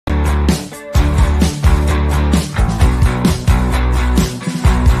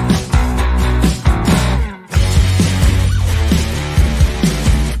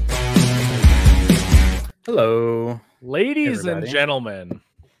Hello, Ladies and everybody. gentlemen.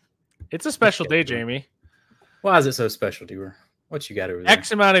 It's a special day, Jamie. Why is it so special, Dewar? What you got over there?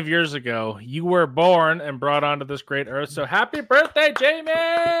 X amount of years ago, you were born and brought onto this great earth. So happy birthday, Jamie!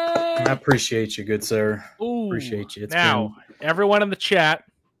 I appreciate you, good sir. Ooh. Appreciate you. Now, everyone in the chat,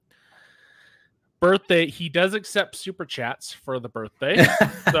 birthday, he does accept super chats for the birthday.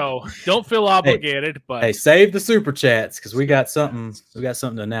 So don't feel obligated, but hey, save the super chats because we got something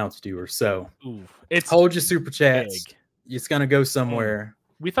to announce, Dewar. So hold your super chats. Big. It's gonna go somewhere.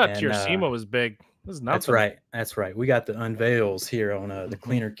 We thought Tiersima was big. This is nothing. That's right. We got the unveils here on the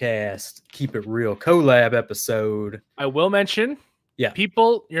Cleaner Cast. Keep it real collab episode. I will mention,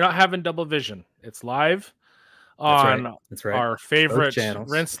 people, you're not having double vision. It's live on that's right. Our favorite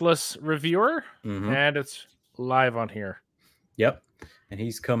rinseless reviewer, and it's live on here. Yep, and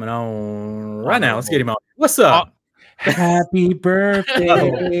he's coming on right now. Let's get him on. What's up? Happy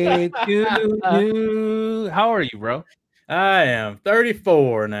birthday to you. How are you, bro? I am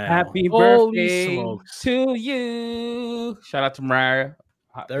 34 now. Happy birthday to you. Shout out to Mariah.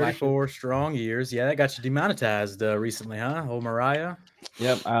 34 strong years. Yeah, that got you demonetized recently, huh? Old Mariah.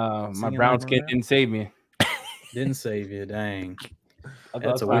 Yep. My brown skin didn't save me. Didn't save you. Dang.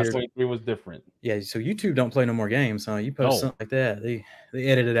 That's a weird. 23 was different. Yeah. So YouTube don't play no more games, huh? You post something like that, they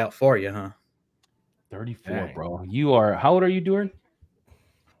edit it out for you, huh? 34, dang. Bro. You are. How old are you doing?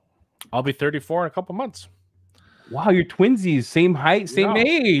 I'll be 34 in a couple months. Wow, you're twinsies, same height, same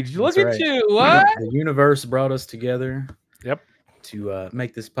age. Look at you. What? The universe brought us together. Yep. To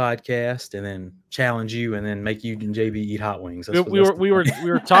make this podcast and then challenge you and then make you and JB eat hot wings. We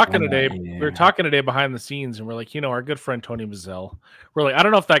were talking today. We were talking today behind the scenes, and we're like, our good friend Tony Mazzell. We're like, I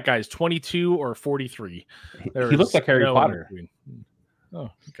don't know if that guy's 22 or 43. He looks like Harry Potter. Oh,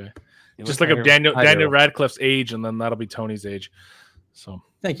 okay. Just look up Daniel Radcliffe's age, and then that'll be Tony's age. So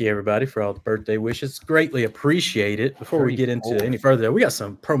thank you, everybody, for all the birthday wishes. Greatly appreciate it. Before we get into any further, we got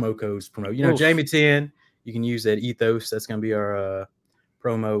some promo codes to promote. Jamie 10, you can use that Ethos. That's going to be our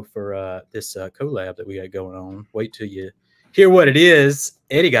promo for this collab that we got going on. Wait till you hear what it is.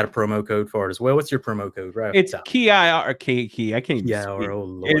 Eddie got a promo code for it as well. What's your promo code? Right? It's KIR. I can't. Yeah, oh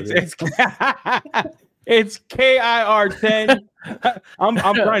Lord. It's KIR10. I'm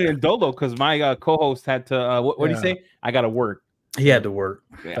grinding Dolo because my co-host had to. What did he say? I got to work. He had to work.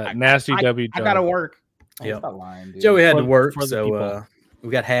 Nasty W. I gotta work. Yeah, Joey had to work, so we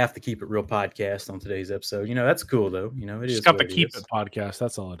got half the Keep It Real podcast on today's episode. That's cool though. It is. Got the Keep It podcast.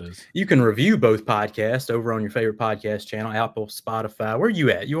 That's all it is. You can review both podcasts over on your favorite podcast channel, Apple, Spotify. Where are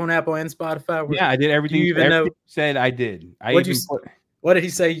you at? You on Apple and Spotify? Yeah, I did everything. You said I did. What did he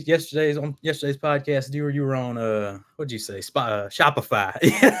say yesterday's podcast? You were on what'd you say? Shopify.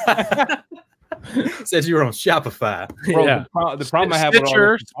 Said you were on Shopify. Bro, yeah. The problem I have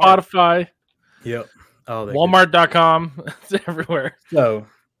Stitcher, with Spotify. Yep. Walmart.com. It's everywhere. So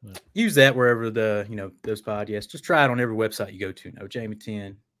use that wherever those podcasts. Just try it on every website you go to. Jamie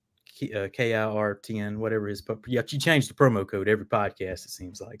 10, KIR 10, whatever it is. But you change the promo code every podcast, it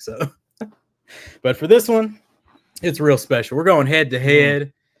seems like. So but for this one, it's real special. We're going head to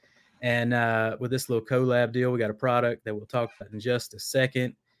head. And with this little collab deal, we got a product that we'll talk about in just a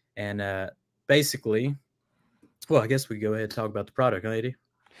second. And basically, well, I guess we go ahead and talk about the product, lady.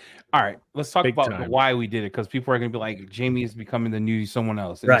 All right, let's talk about why we did it, because people are going to be like, Jamie is becoming the new someone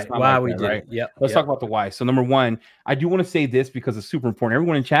else. And right, why we did it. Yep. Let's talk about the why. So number one, I do want to say this because it's super important.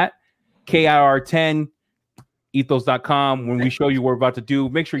 Everyone in chat, KIR10, ethos.com. When we show you what we're about to do,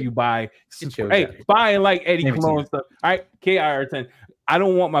 make sure you buy. Hey, buy and like Eddie Cologne and stuff. All right, KIR10. I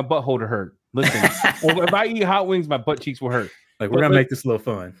don't want my butthole to hurt. Listen, if I eat hot wings, my butt cheeks will hurt. Like, we're gonna make this a little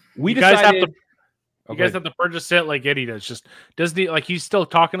fun. You guys have to purchase it like Eddie does. He's still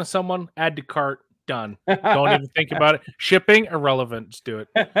talking to someone. Add to cart. Done. Don't even think about it. Shipping irrelevant. Just do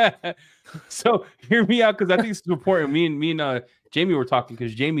it. So hear me out, because I think this is important. Me and Jamie were talking,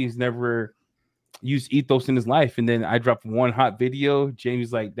 because Jamie's never used Ethos in his life, and then I dropped one hot video.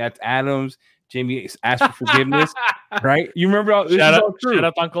 Jamie's like, "That's Adam's." Jamie asked for forgiveness, right? You remember all this? Shout out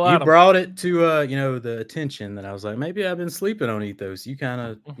to Uncle Adam. You brought it to the attention that I was like, maybe I've been sleeping on Ethos. You kind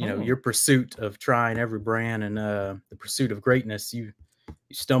of your pursuit of trying every brand and the pursuit of greatness. You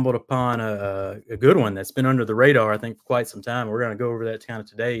stumbled upon a good one that's been under the radar, I think, for quite some time. We're going to go over that kind of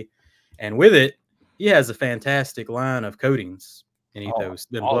today, and with it, he has a fantastic line of coatings in Ethos.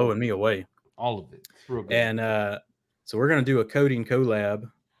 Been blowing me away. All of it. It's real good. And so we're going to do a coating collab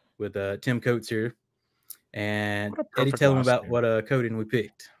with Tim Coates here, and Eddie, tell him about what coating we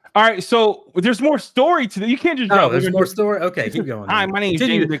picked. All right, so there's more story to that. You can't just. Oh, there's more story. Okay, keep going. Hi, my name is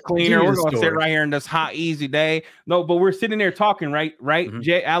Jamie the Cleaner. We're gonna sit right here in this hot, easy day. No, but we're sitting there talking, right,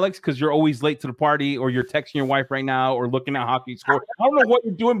 Jay, Alex, because you're always late to the party, or you're texting your wife right now, or looking at hockey score. I don't know what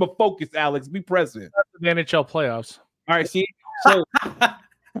you're doing, but focus, Alex. Be present. The NHL playoffs. All right, see, so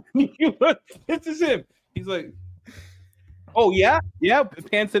you look, this is him. He's like, oh yeah.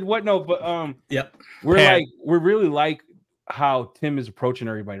 Pan said what? No, but yep. We're really like how Tim is approaching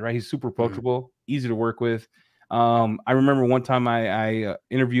everybody, right? He's super approachable, easy to work with. I remember one time I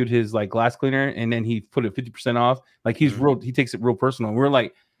interviewed his like glass cleaner, and then he put it 50% off. Like he's real, he takes it real personal. We're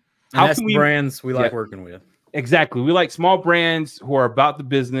like, how can we brands we like working with? Exactly. We like small brands who are about the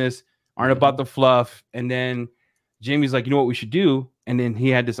business, aren't about the fluff. And then Jamie's like, you know what we should do? And then he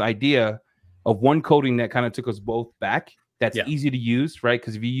had this idea of one coating that kind of took us both back. That's easy to use, right?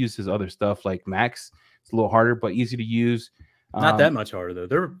 Because if you use his other stuff like Max, it's a little harder, but easy to use. Not that much harder though.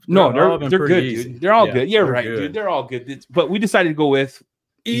 They're good, easy. Dude. They're all good. Yeah, right, good. Dude. They're all good. But we decided to go with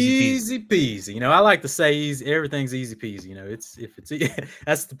easy peasy. You know, I like to say easy. Everything's easy peasy. You know,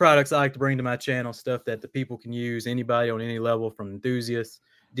 that's the products I like to bring to my channel. Stuff that the people can use. Anybody on any level, from enthusiasts,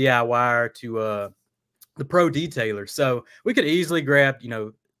 DIYer to the pro detailer. So we could easily grab, you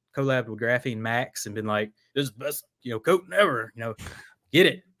know, collab with Graphene Max and been like, this is the best, you know, coating ever. You know, get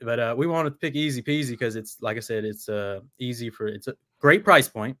it. But we wanted to pick easy peasy because it's, like I said, it's easy it's a great price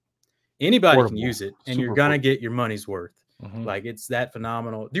point. Anybody can use it, and you're gonna get your money's worth. Like it's that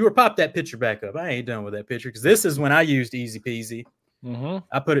phenomenal. Do you pop that picture back up? I ain't done with that picture because this is when I used easy peasy.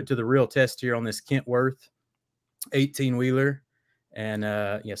 I put it to the real test here on this Kentworth 18-wheeler, and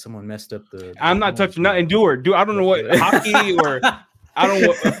yeah, someone messed up the. I'm not touching nothing. Dude, I don't know what hockey or I don't know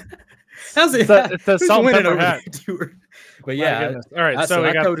what. How's it? It's a salt and pepper hat. But yeah, all right. So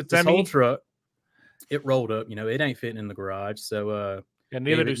I coated this whole truck. It rolled up. You know, it ain't fitting in the garage. So and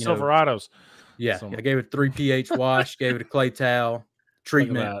neither do Silverados. Yeah, I gave it a 3 pH wash. Gave it a clay towel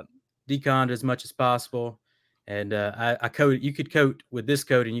treatment. Deconned as much as possible. And I coated. You could coat with this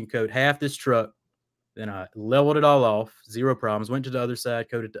coating. You can coat half this truck. Then I leveled it all off. Zero problems. Went to the other side.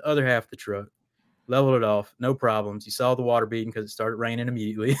 Coated the other half of the truck. Leveled it off, no problems. You saw the water beating because it started raining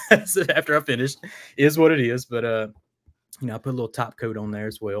immediately after I finished. Is what it is, but you know, I put a little top coat on there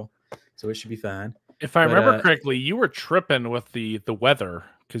as well, so it should be fine. If I remember correctly, you were tripping with the weather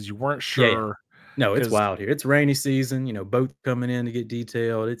because you weren't sure. Yeah. No, it's wild here. It's rainy season. You know, boat coming in to get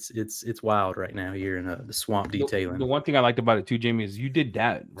detailed. It's wild right now here in the swamp detailing. The one thing I liked about it too, Jamie, is you did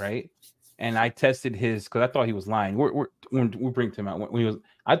that right, and I tested his because I thought he was lying. We'll bring Tim out when he was.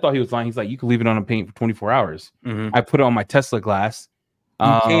 I thought he was lying. He's like, you can leave it on a paint for 24 hours. I put it on my Tesla glass.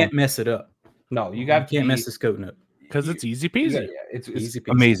 You can't mess it up. No, you can't mess this coating up because it's easy peasy. Yeah, it's easy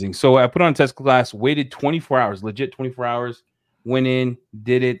peasy. Amazing. So I put on Tesla glass, waited 24 hours, legit 24 hours, went in,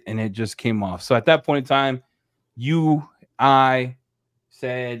 did it, and it just came off. So at that point in time, I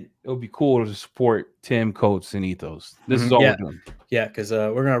said it would be cool to support Tim Coates and Ethos. This is all we're doing. Yeah, because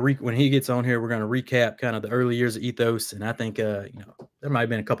we're gonna when he gets on here, we're gonna recap kind of the early years of Ethos, and I think you know, there might have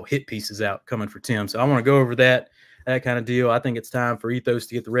been a couple hit pieces out coming for Tim, so I want to go over that kind of deal. I think it's time for Ethos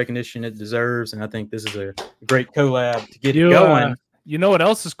to get the recognition it deserves, and I think this is a great collab to get it going. You know what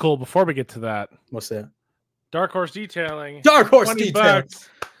else is cool? Before we get to that, what's that? Dark Horse Detailing. Dark Horse Detailing.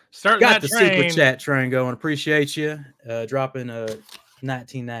 Starting got the super chat train going. Appreciate you dropping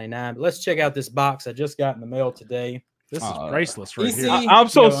 $19.99. But let's check out this box I just got in the mail today. This is priceless right here. I'm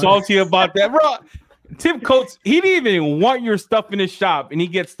so salty about that, bro. Tim Coates, he didn't even want your stuff in his shop, and he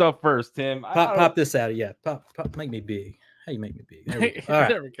gets stuff first, Tim. Pop this out. Yeah, pop, make me big. How you make me big? There we go. All right.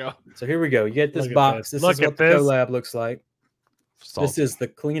 There we go. So here we go. You get this box. This is what the collab looks like. Salty. This is the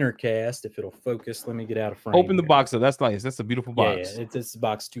cleaner cast. If it'll focus, let me get out of frame. Open the box up. That's nice. That's a beautiful box. Yeah, this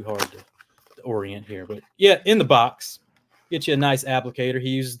box too hard to orient here, but yeah, in the box. Get you a nice applicator. He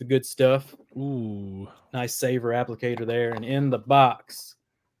uses the good stuff. Ooh. Nice saver applicator there. And in the box,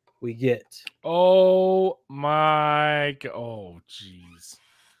 we get... Oh, my... Oh, jeez.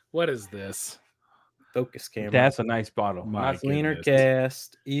 What is this? Focus camera. That's a nice bottle. My cleaner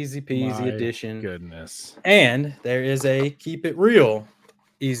cast. Easy peasy edition. Goodness. And there is a Keep It Real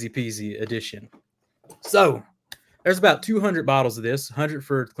easy peasy edition. So, there's about 200 bottles of this. 100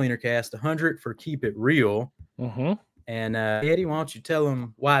 for cleaner cast. 100 for Keep It Real. And Eddie, why don't you tell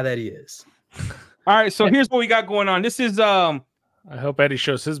them why that is? All right, so here's what we got going on. This is I hope Eddie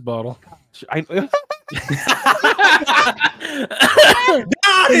shows his bottle. Got him. Yeah,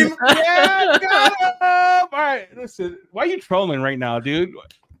 got him. All right, listen. Why are you trolling right now, dude?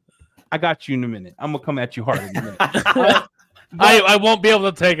 I got you in a minute. I'm gonna come at you hard in a minute. I won't be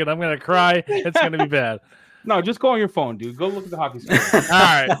able to take it. I'm gonna cry. It's gonna be bad. No, just go on your phone, dude. Go look at the hockey score. All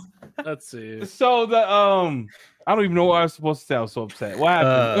right. Let's see. So the I don't even know what I was supposed to say. I was so upset. What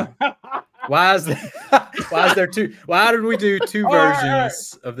happened? Why is there two? Why did we do two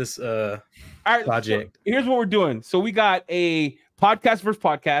versions of this project? So here's what we're doing. So we got a podcast versus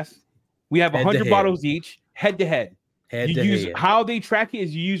podcast. We have 100 bottles each, head to head. How they track it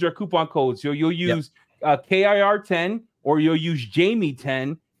is you use our coupon code. So you'll use KIR10 or you'll use Jamie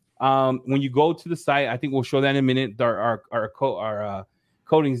 10. When you go to the site, I think we'll show that in a minute. Our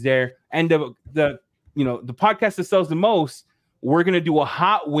coding's there, and the podcast that sells the most, we're gonna do a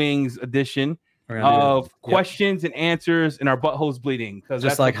Hot Wings edition of questions and answers, and our buttholes bleeding because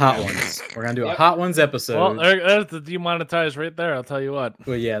just like Hot Ones. We're gonna do a Hot Ones episode. Well, there's the demonetized right there. I'll tell you what.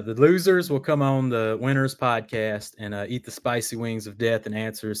 Well, yeah, the losers will come on the winners podcast and eat the spicy wings of death and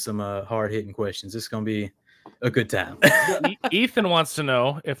answer some hard hitting questions. It's gonna be a good time. Ethan wants to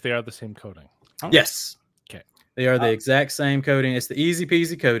know if they are the same coating. Yes. Okay. They are the exact same coating. It's the easy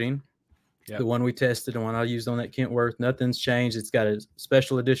peasy coating. Yep. The one we tested, the one I used on that Kentworth. Nothing's changed. It's got a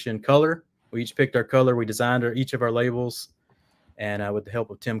special edition color. We each picked our color. We designed each of our labels, and with the help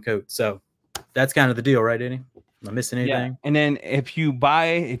of Tim Coates. So that's kind of the deal, right, Eddie? Am I missing anything? Yeah. And then if you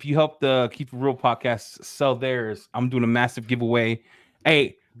help the Keep It Real podcast sell theirs, I'm doing a massive giveaway.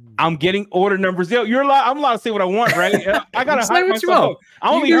 Hey, I'm getting order numbers. Yo, I'm allowed to say what I want, right? I gotta hype myself up. I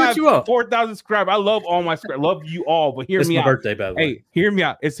only have 4,000 subscribers. I love all my subscribers. Love you all, but hear me out. Birthday, by the way. Hey, hear me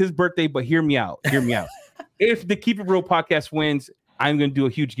out. It's his birthday, but hear me out. Hear me out. If the Keep It Real podcast wins, I'm gonna do a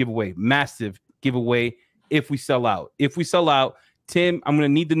huge giveaway, massive giveaway. If we sell out, Tim, I'm gonna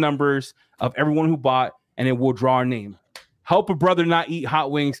need the numbers of everyone who bought, and then we'll draw our name. Help a brother not eat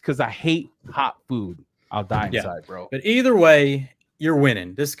hot wings because I hate hot food. I'll die inside, bro. But either way, you're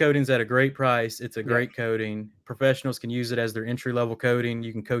winning. This coating's at a great price. It's a great coating. Professionals can use it as their entry-level coating.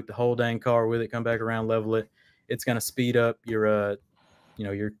 You can coat the whole dang car with it, come back around, level it. It's going to speed up your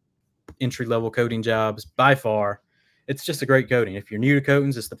entry-level coating jobs by far. It's just a great coating. If you're new to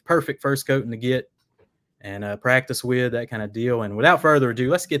coatings, it's the perfect first coating to get and practice with, that kind of deal. And without further ado,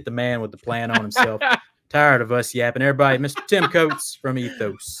 let's get the man with the plan on himself. Tired of us yapping. Everybody, Mr. Tim Coates from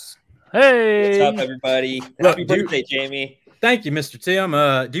Ethos. Hey. What's up, everybody? Happy birthday, Jamie. Thank you, Mr. Tim.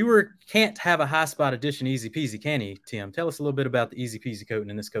 Can't have a high spot edition easy peasy, can he, Tim? Tell us a little bit about the easy peasy coating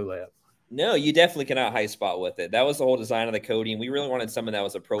in this collab. No, you definitely cannot high spot with it. That was the whole design of the coating. We really wanted something that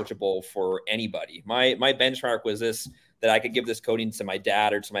was approachable for anybody. My benchmark was this, that I could give this coating to my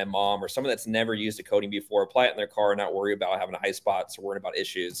dad or to my mom or someone that's never used a coating before, apply it in their car and not worry about having a high spots or worrying about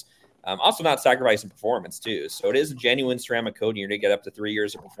issues. Also not sacrificing performance too. So it is a genuine ceramic coating. You're going to get up to 3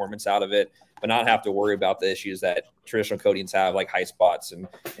 years of performance out of it, but not have to worry about the issues that traditional coatings have, like high spots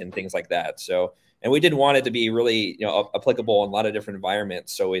and things like that. So, and we did want it to be really, applicable in a lot of different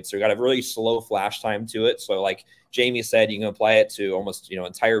environments. So it's got a really slow flash time to it. So like Jamie said, you can apply it to almost,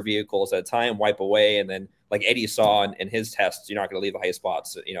 entire vehicles at a time, wipe away. And then like Eddie saw in his tests, you're not going to leave the high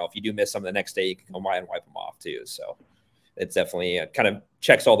spots. If you do miss some the next day, you can come by and wipe them off too. So it's definitely kind of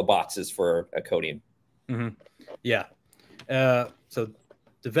checks all the boxes for a coating. Mm-hmm. Yeah. So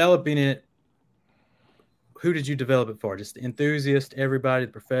developing it, who did you develop it for? Just the enthusiast, everybody,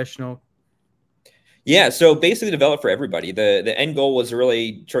 the professional? Yeah, so basically develop for everybody. The end goal was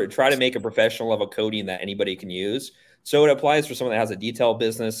really try to make a professional level coating that anybody can use. So it applies for someone that has a detail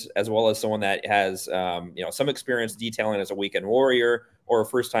business as well as someone that has some experience detailing as a weekend warrior or a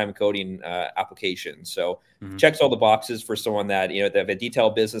first-time coating application. So checks all the boxes for someone that they have a detail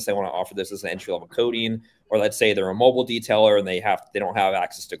business, they want to offer this as an entry-level coating, or let's say they're a mobile detailer and they don't have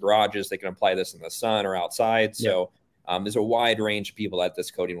access to garages, they can apply this in the sun or outside. So there's a wide range of people that this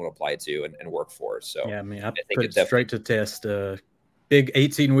coating will apply to and work for. So yeah, I mean, I think it's straight to test. Big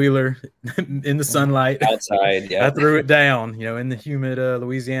 18-wheeler in the sunlight outside. Yeah, I threw it down. In the humid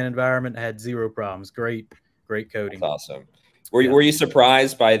Louisiana environment, I had zero problems. Great coating. That's awesome. Were you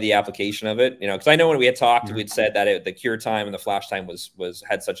surprised by the application of it? Because I know when we had talked, we'd said that the cure time and the flash time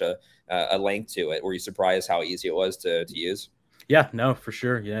had such a length to it. Were you surprised how easy it was to use? Yeah, no, for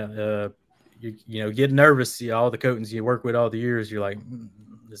sure. Yeah, you get nervous. All the coatings you work with all the years, you're like,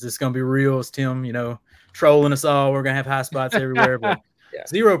 is this gonna be real? Is Tim, trolling us all? We're gonna have high spots everywhere, but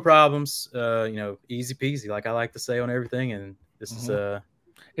zero problems. Easy peasy, like I like to say on everything. And this is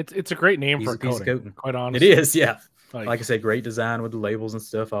it's a great name for a coating. Quite honestly, it is. Yeah. Like I said, great design with the labels and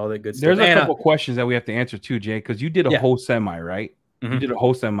stuff, all that good stuff. There's a couple questions that we have to answer too, Jay, because you did a whole semi, right? You did a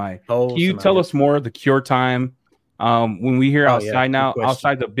whole semi. Can you tell us more of the cure time? When we hear outside now,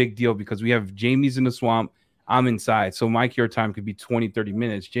 outside's a big deal because we have Jamie's in the swamp. I'm inside. So my cure time could be 20, 30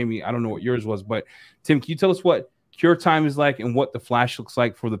 minutes. Jamie, I don't know what yours was, but Tim, can you tell us what cure time is like and what the flash looks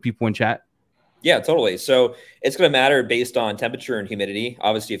like for the people in chat? Yeah, totally. So it's going to matter based on temperature and humidity.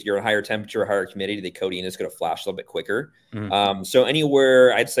 Obviously, if you're in higher temperature, higher humidity, the coating is going to flash a little bit quicker. So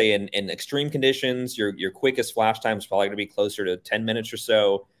anywhere, I'd say in extreme conditions, your quickest flash time is probably going to be closer to 10 minutes or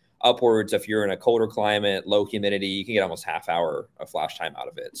so. Upwards, if you're in a colder climate, low humidity, you can get almost half hour of flash time out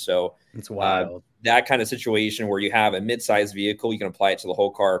of it. So it's wild. That kind of situation where you have a mid-sized vehicle, you can apply it to the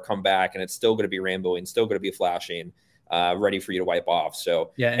whole car, come back, and it's still going to be rainbowing, still going to be flashing, ready for you to wipe off. So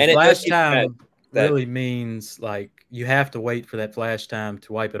yeah, and flash time really means like you have to wait for that flash time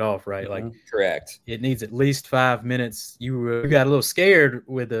to wipe it off, right? Like correct. It needs at least 5 minutes. You got a little scared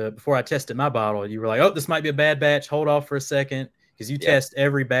with before I tested my bottle. You were like, oh, this might be a bad batch. Hold off for a second. Because you test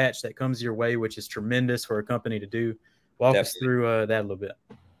every batch that comes your way, which is tremendous for a company to do. Walk us through that a little bit.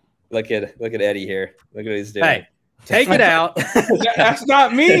 Look at Eddie here. Look at what he's doing. Hey, take it out. That's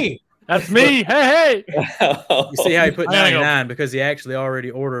not me. That's me. Hey. You see how he put 99 because he actually already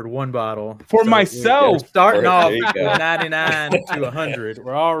ordered one bottle for myself. We're starting off with 99 to 100.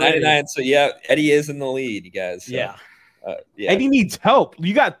 We're already 99. So Eddie is in the lead, you guys. So, yeah. Eddie needs help.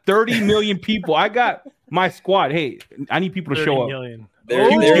 You got 30 million people. I got my squad. Hey, I need people to show up. There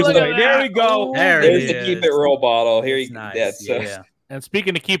we go. There's the keep it real bottle. Here you go. Nice. Yeah. And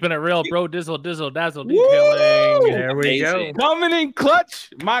speaking of keeping it real, bro, dizzle dazzle detailing. There we go. Coming in clutch,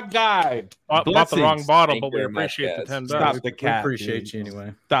 my guy. Bought the wrong bottle, but we appreciate the $10. Stop the cat. We appreciate you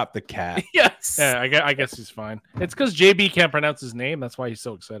anyway. Stop the cat. Yes. Yeah, I guess he's fine. It's because JB can't pronounce his name. That's why he's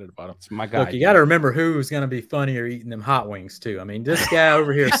so excited about him. It's my guy. Look, you got to remember who's going to be funnier eating them hot wings too. I mean, this guy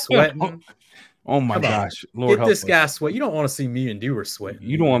over here sweating. Oh my gosh, Lord, get this guy sweat. You don't want to see me and Dewar sweating.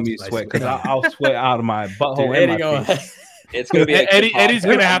 You don't want me to sweat because I'll sweat out of my butthole. Dude, and my face. It's gonna be Eddie's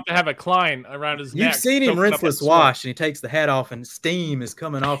gonna have to have a Klein around his neck. You've seen him rinseless wash, and he takes the hat off, and steam is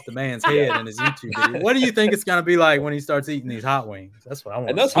coming off the man's head in his YouTube video. What do you think it's gonna be like when he starts eating these hot wings? That's what I want.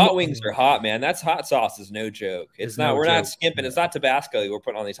 And those hot wings are hot, man. That's hot sauce is no joke. It's not. We're not skimping. It's not Tabasco. We're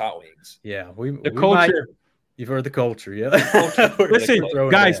putting on these hot wings. Yeah, the culture. You've heard the culture, yeah. Listen,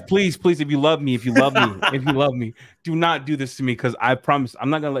 guys, please, if you love me, do not do this to me because I promise I'm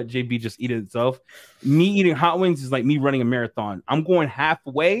not gonna let JB just eat it itself. Me eating hot wings is like me running a marathon. I'm going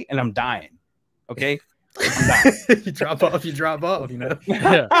halfway and I'm dying. Okay, you drop off, you know.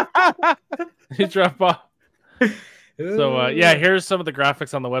 Yeah. You drop off. So yeah, here's some of the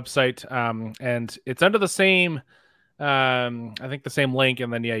graphics on the website, and it's under the same. I think the same link,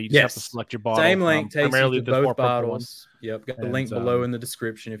 and then you just have to select your bottle. Same link takes you to both bottles. Ones. Yep, got the link below in the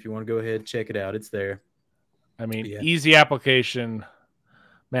description if you want to go ahead check it out. It's there. I mean, easy application,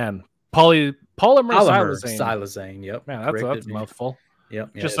 man. Polymer silazane. Yep, man, that's a mouthful.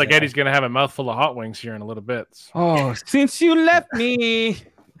 Yep, just like Eddie's gonna have a mouthful of hot wings here in a little bit. Oh, since you left me.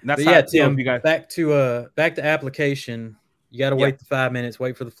 That's how Tim. You guys. Back to application. You got to wait the 5 minutes,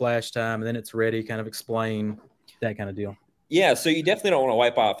 wait for the flash time, and then it's ready. Kind of explain. That kind of deal. Yeah, so you definitely don't want to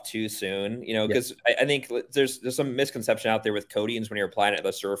wipe off too soon, you know, because I think there's some misconception out there with coatings when you're applying it to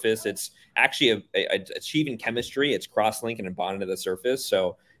the surface. It's actually achieving chemistry. It's cross-linking and bonding to the surface.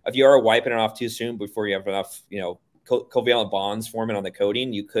 So if you are wiping it off too soon before you have enough, you know, covalent bonds forming on the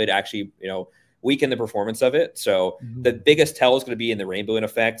coating, you could actually, you know, weaken the performance of it. So the biggest tell is going to be in the rainbowing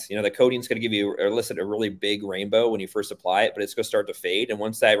effect. You know, the coating's going to give you or elicit a really big rainbow when you first apply it, but it's going to start to fade. And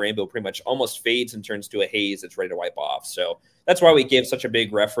once that rainbow pretty much almost fades and turns to a haze, it's ready to wipe off. So that's why we give such a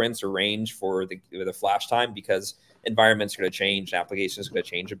big reference or range for the flash time, because environments are going to change, applications are going to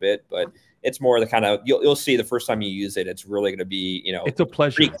change a bit, but it's more the kind of, you'll see the first time you use it, it's really going to be, you know, it's a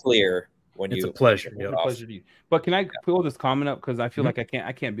pleasure. Pretty clear when it's a pleasure. Yeah, pleasure to you. But can I pull this comment up? Cause I feel like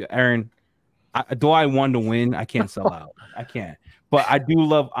I can't be Aaron. Do I want to win? I can't sell out. I can't. But I do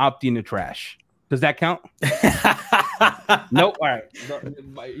love opting the trash. Does that count? Nope. All right.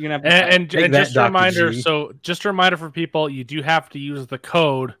 You're gonna have to and just a reminder. So just a reminder for people, you do have to use the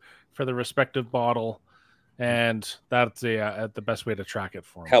code for the respective bottle. And that's the best way to track it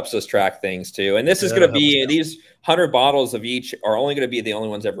for them. Helps us track things too. And this is going to be, these 100 bottles of each are only going to be the only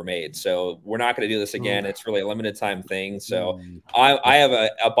ones ever made. So we're not going to do this again. It's really a limited time thing. So I have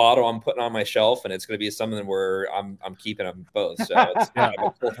a bottle I'm putting on my shelf, and it's going to be something where I'm keeping them both. So it's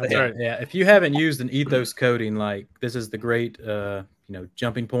that's right. Yeah. If you haven't used an Ethos coating, like this is the great,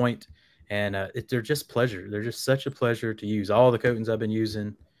 jumping point, and they're just pleasure. They're just such a pleasure to use. All the coatings I've been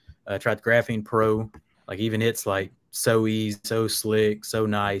using, tried the Graphene Pro. Like even it's like so easy, so slick, so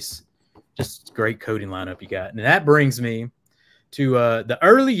nice. Just great coating lineup you got. And that brings me to the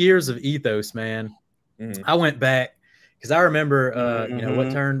early years of Ethos, man. I went back because I remember,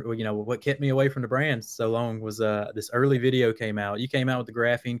 what kept me away from the brand so long was this early video came out. You came out with the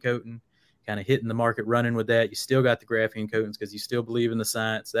graphene coating. kind of hitting the market running with that. You still got the graphene coatings because you still believe in the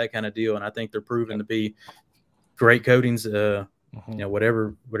science, that kind of deal. And I think they're proven to be great coatings. You know,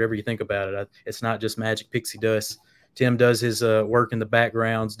 whatever you think about it, it's not just magic pixie dust. Tim does his work in the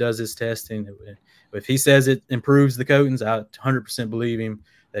backgrounds, does his testing. If he says it improves the coatings, I 100% believe him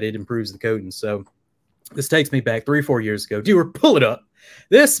that it improves the coatings. So this takes me back 3 or 4 years ago. Viewer, pull it up.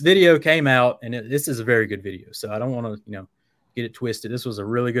 This video came out, and this is a very good video. So I don't want to, you know, get it twisted. This was a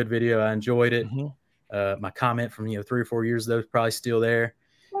really good video. I enjoyed it. My comment from 3 or 4 years ago is probably still there.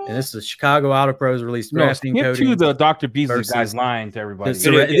 And this is Chicago Auto Pros released graphene coating. To the Dr. Beasley guy's line to everybody.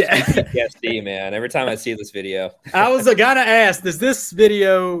 PTSD, man. Every time I see this video, I was gonna ask, does this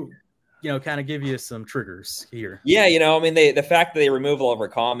video, you know, kind of give you some triggers here? Yeah, you know, I mean, the fact that they remove all of our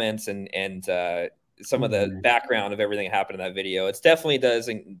comments and some of the background of everything that happened in that video, it definitely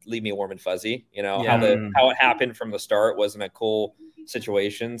doesn't leave me warm and fuzzy. You know, how it happened from the start wasn't a cool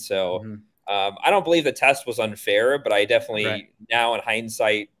situation. So I don't believe the test was unfair, but I definitely now in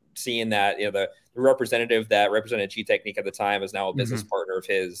hindsight, seeing that, you know, the representative that represented G Technique at the time is now a business partner of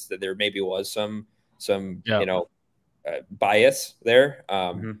his, that there maybe was some you know, bias there.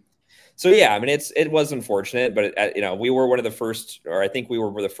 So yeah, I mean, it was unfortunate, but you know, we were one of the first, or I think we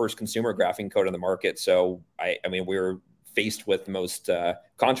were the first consumer graphene coat on the market. So I mean, we were faced with the most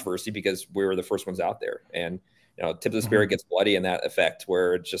controversy because we were the first ones out there. And you know, tip of the spear gets bloody in that effect,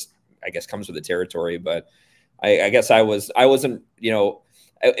 where it just, I guess, comes with the territory. But I guess I wasn't, you know,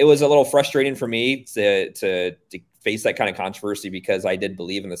 it was a little frustrating for me to face that kind of controversy, because I did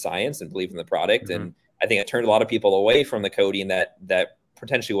believe in the science and believe in the product. And I think it turned a lot of people away from the coating that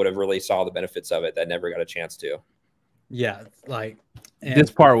potentially would have really saw the benefits of it, that never got a chance to. Yeah. Like, this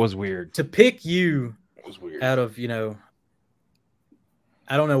part was weird. To pick you out of, you know,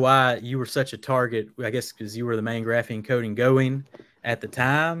 I don't know why you were such a target, I guess because you were the main graphene coating going at the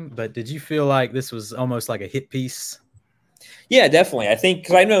time, but did you feel like this was almost like a hit piece? Yeah, definitely. I think,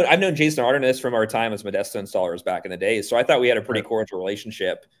 because I've known Jason Artemis from our time as Modesto installers back in the day, so I thought we had a pretty cordial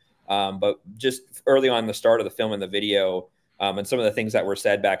relationship. But just early on in the start of the film and the video, and some of the things that were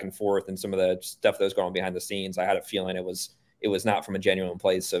said back and forth, and some of the stuff that was going on behind the scenes, I had a feeling it was not from a genuine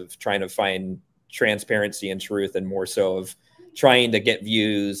place of trying to find transparency and truth, and more so of trying to get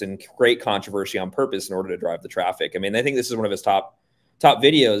views and create controversy on purpose in order to drive the traffic. I mean, I think this is one of his top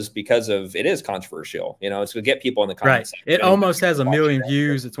videos because of it is controversial. You know, it's to get people in the comments. Right. It almost has 1 million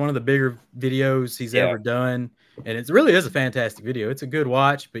views. It's one of the bigger videos he's ever done. And it really is a fantastic video. It's a good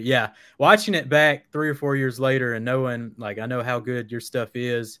watch. But yeah, watching it back 3 or 4 years later and knowing, like, I know how good your stuff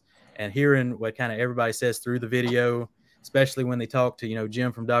is, and hearing what kind of everybody says through the video, especially when they talk to, you know,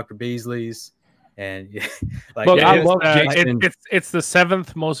 Jim from Dr. Beasley's. And like, I love Jason. It's the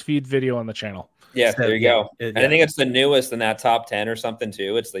 7th most viewed video on the channel. Yeah, there you go. And I think it's the newest in that top 10 or something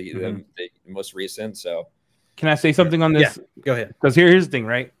too. It's the most recent. So can I say something on this? Yeah, go ahead. Because here's the thing,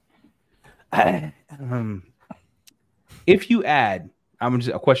 right? If you add, I'm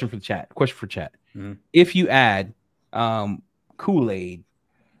just a question for the chat. If you add Kool-Aid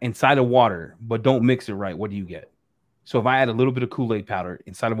inside of water, but don't mix it right, what do you get? So if I add a little bit of Kool-Aid powder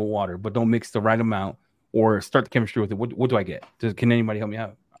inside of a water, but don't mix the right amount, or start the chemistry with it, what do I get? Can anybody help me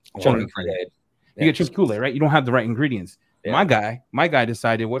out? You get chunky Kool-Aid, right? You don't have the right ingredients. My guy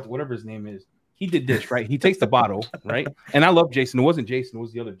decided whatever his name is, he did this, right? He takes the bottle, right? And I love Jason. It wasn't Jason, it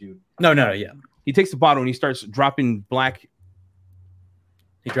was the other dude. No, yeah. He takes the bottle and he starts dropping black.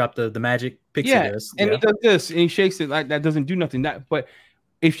 He dropped the magic pixie dust. And he does this and he shakes it like that. Doesn't do nothing. But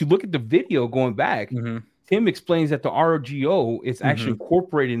if you look at the video going back, Tim explains that the RGO is actually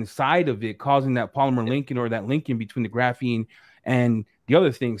incorporated inside of it, causing that polymer linking, or that linking between the graphene and the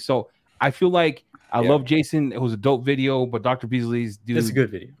other thing. So I feel like I love Jason. It was a dope video, but Dr. Beasley's dude, it's a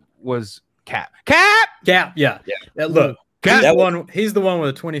good video, was Cap. Yeah. Look, he's the one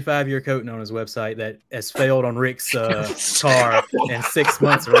with a 25-year coating on his website that has failed on Rick's car in 6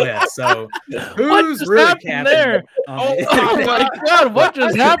 months or less. So who's really capping there? Oh my God, what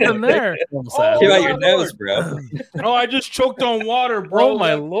just happened there? Get out your nose, bro. Oh, I just choked on water, bro. Oh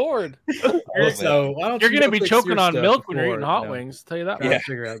my Lord. So why don't you're gonna be choking on milk when before, you're eating hot wings. Tell you that. Trying to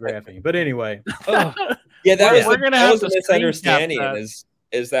figure out graphene. But anyway, that was a misunderstanding.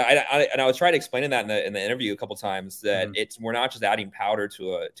 Is that I was trying to explain that in the interview a couple times, that we're not just adding powder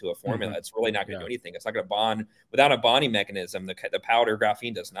to a formula. It's really not going to do anything. It's not going to bond without a bonding mechanism. The powder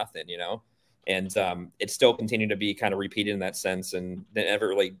graphene does nothing, you know, and it's still continued to be kind of repeated in that sense, and it never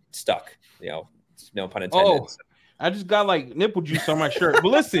really stuck, you know, no pun intended. I just got like nipple juice on my shirt.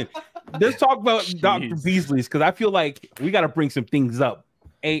 But listen, let's talk about Dr. Beasley's, because I feel like we got to bring some things up.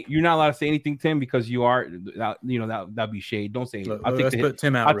 Hey, you're not allowed to say anything, Tim, because you are, that'd be shade. Don't say it. Look, I'll take let's the put hit.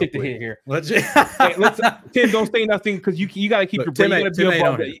 Tim out. I'll real take the quick. hit here. Let's, Hey, Tim, don't say nothing because you got to keep your brain. You got to be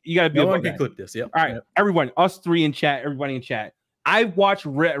above that. You got to be no above one can that. clip this. Yep. All right, everyone, us three in chat, everybody in chat. I watched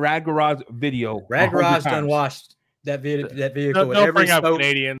Rad Garage video. Rad Garage done watched that vehicle. Don't with every bring up soap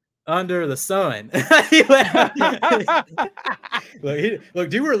Canadian. under the sun.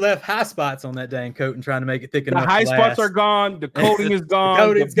 Look, you were left high spots on that dang coat and trying to make it thick enough. The high spots are gone. The coating is gone. The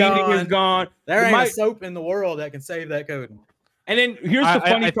coating's beading is gone. There ain't a soap in the world that can save that coating. And then here's the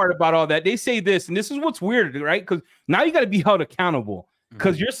funny part about all that. They say this, and this is what's weird, right? Because now you got to be held accountable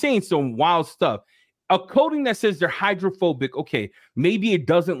because you're saying some wild stuff. A coating that says they're hydrophobic, okay, maybe it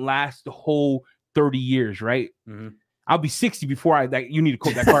doesn't last the whole 30 years, right? I'll be 60 before you need to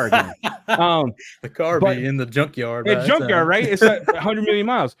coat that car again. The car be in the junkyard. It's junkyard, right? It's like 100 million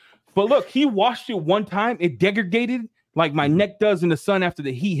miles. But look, he washed it one time. It degraded like my neck does in the sun after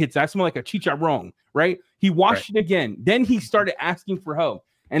the heat hits. I smell like a chicharrón, right? He washed it again. Then he started asking for help.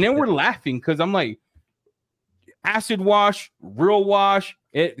 And then we're laughing because I'm like, acid wash, real wash.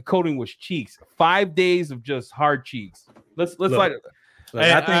 The coating was cheeks. 5 days of just hard cheeks. Let's light it.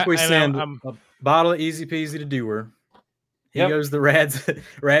 I think we send a bottle of Easy Peasy to Dewar. He goes the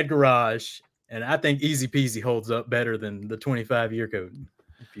Rad Garage, and I think Easy Peasy holds up better than the 25-year coating.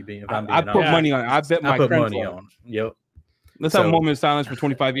 I put money on it. I bet my money on. Yep. Let's have a moment of silence for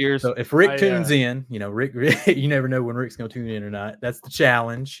 25 years. So if Rick tunes in, Rick, you never know when Rick's going to tune in or not. That's the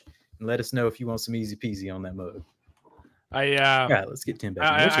challenge. And let us know if you want some Easy Peasy on that mug. Let's get Tim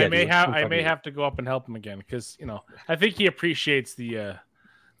back. I may have to go up and help him again because I think he appreciates the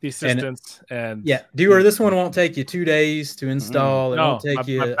assistance and Dewar, this one won't take you 2 days to install. It won't take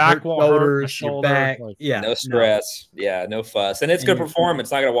you my back won't shoulders, hurt, your back. No stress. No fuss, and it's going to perform. It's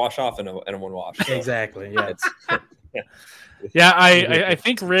not going to wash off in one wash. So. Exactly. Yeah. I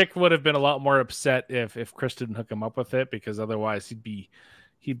think Rick would have been a lot more upset if Chris didn't hook him up with it because otherwise he'd be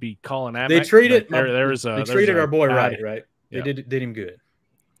calling at. They treated our boy right. They did him good.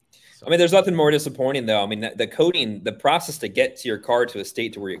 I mean, there's nothing more disappointing, though. I mean, the coating, the process to get to your car to a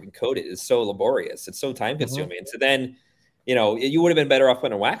state to where you can coat it is so laborious. It's so time consuming. And so then, you would have been better off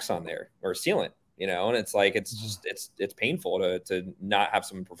putting a wax on there or sealant, and it's like, it's painful to not have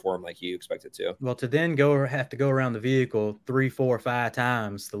someone perform like you expect it to. Well, to then have to go around the vehicle 3, 4, 5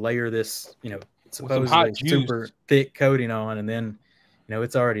 times to layer this, supposedly super thick coating on, and then,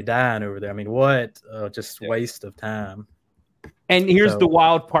 it's already dying over there. I mean, what waste of time. And here's the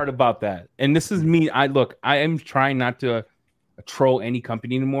wild part about that. And this is me. I am trying not to troll any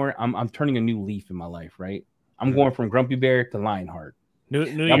company anymore. I'm turning a new leaf in my life, right? I'm going from Grumpy Bear to Lionheart. New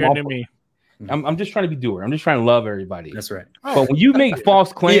year, new me. I'm just trying to be doer. I'm just trying to love everybody. That's right. But when you make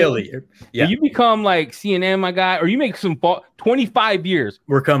false claims, when you become like CNN, my guy, or you make some 25 years,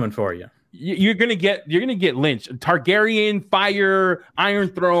 we're coming for you. You're gonna get lynched. Targaryen, fire, Iron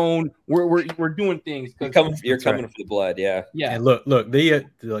Throne. We're doing things. You're coming for the blood, yeah. And look.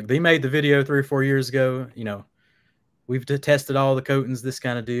 They made the video 3 or 4 years ago. We've tested all the coatings, this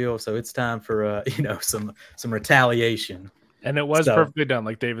kind of deal. So it's time for some retaliation. And it was perfectly done,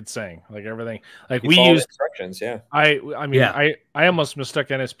 like David's saying, like everything. Like we used instructions, yeah. I almost mistook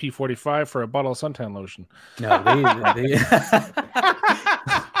NSP45 for a bottle of suntan lotion. No,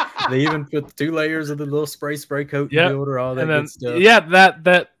 they even put 2 layers of the little spray coat builder, all that good stuff. Yeah,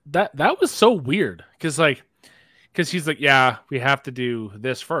 that was so weird because he's like, yeah, we have to do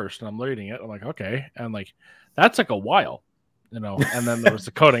this first, and I'm reading it. I'm like, okay, and like that's like a while, and then there was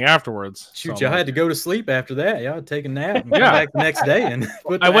the coating afterwards. Shoot, y'all had to go to sleep after that. Y'all had to take a nap and come back the next day and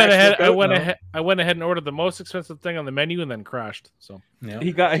put. I went ahead and ordered the most expensive thing on the menu and then crashed. So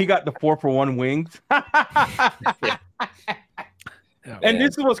he got the 4-for-1 wings. And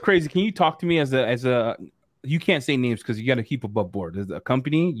this is what's crazy. Can you talk to me as a you can't say names because you got to keep above board. As a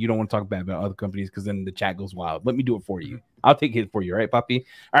company, you don't want to talk bad about other companies because then the chat goes wild. Let me do it for you. I'll take it for you, right, Poppy?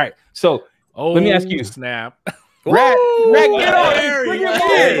 All right. So let me ask you, snap. Rad, get on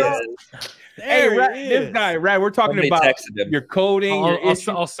there. This guy, Rad. We're talking about your coding.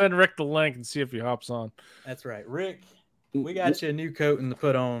 I'll send Rick the link and see if he hops on. That's right, Rick. We got you a new coating to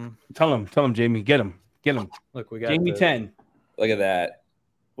put on. Tell him, Jamie. Get him. Look, we got Jamie 10. Look at that.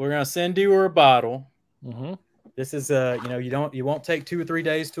 We're gonna send you a bottle. Mm-hmm. This is you won't take 2 or 3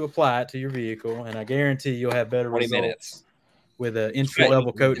 days to apply it to your vehicle, and I guarantee you'll have better 20 results minutes with an entry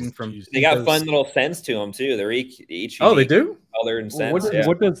level coating from. They got fun little scents to them too. They're each they do color and scents.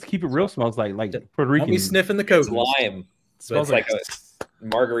 What does Keep It Real smells like? Like Puerto Rican. Don't be sniffing the coating. It's lime. Smells like a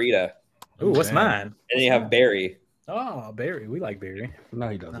margarita. Ooh, what's mine? And then you have berry. Oh, berry. We like berry. No,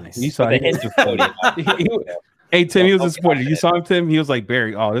 he doesn't. Nice. You saw the hint of coating. Hey, Tim, he was disappointed. You saw him, Tim? He was like,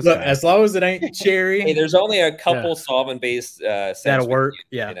 Barry, oh, this guy. As long as it ain't cherry. Hey, there's only a couple solvent-based that'll work.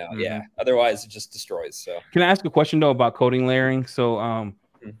 Yeah. Yeah. Otherwise, it just destroys. So, can I ask a question though about coating layering? So,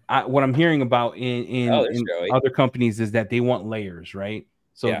 what I'm hearing about in other companies is that they want layers, right?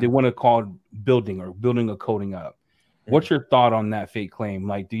 So they want to call building a coating up. What's your thought on that fake claim?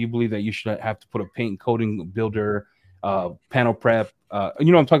 Like, do you believe that you should have to put a paint coating builder, panel prep? You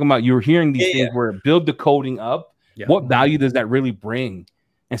know what I'm talking about? You were hearing these things where build the coating up. Yeah. What value does that really bring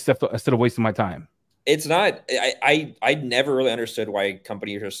instead of wasting my time? It's not. I never really understood why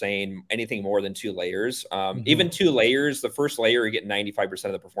companies are saying anything more than 2 layers. Even 2 layers, the first layer you get 95%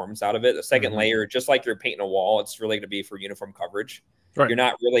 of the performance out of it. The second layer, just like you're painting a wall, it's really going to be for uniform coverage. Right. You're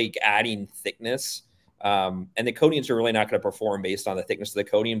not really adding thickness. And the coatings are really not going to perform based on the thickness of the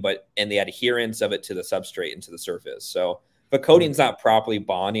coating, and the adherence of it to the substrate and to the surface. So if a coating's not properly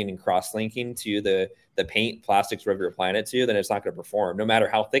bonding and cross-linking to the paint, plastics, wherever you're applying it to, then it's not going to perform, no matter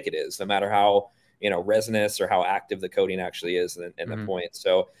how thick it is, no matter how resinous or how active the coating actually is in the point.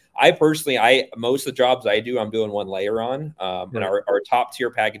 So I personally, most of the jobs I do, I'm doing 1 layer on. And our top tier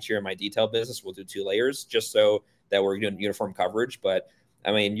package here in my detail business, we'll do 2 layers just so that we're doing uniform coverage. But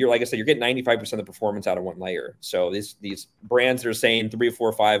I mean, like I said, you're getting 95% of the performance out of 1 layer. So these brands that are saying 3,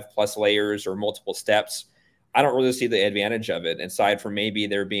 4, 5 plus layers or multiple steps, I don't really see the advantage of it, aside from maybe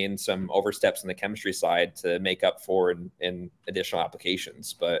there being some oversteps in the chemistry side to make up for in additional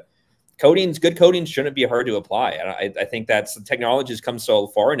applications. But good coatings shouldn't be hard to apply. I think that's the technology has come so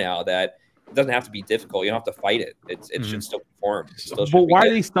far now that it doesn't have to be difficult. You don't have to fight it. It should still perform. But why are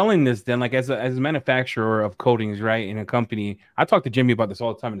they selling this then? Like as a manufacturer of coatings, right? In a company, I talk to Jamie about this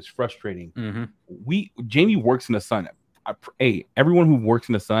all the time, and it's frustrating. Jamie works in the sun. Hey, everyone who works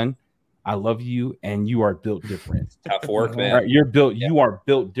in the sun, I love you, and you are built different. Tough work, man. Right, you're built. Yeah. You are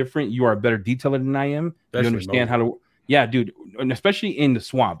built different. You are a better detailer than I am. Especially you understand how to. Yeah, dude, and especially in the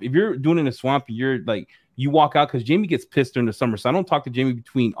swamp. If you're doing it in the swamp, you're like you walk out because Jamie gets pissed during the summer. So I don't talk to Jamie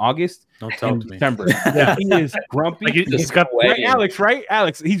between August and December. Yeah, he is grumpy. Like he's got right, Alex. Right,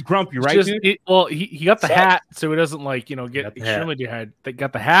 Alex. He's grumpy, right? He got the hat, so he doesn't get extremely dehydrated. They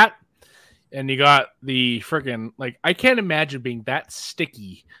got the hat, and you got the freaking I can't imagine being that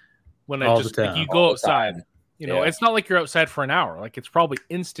sticky. When you go outside, it's not like you're outside for an hour. Like it's probably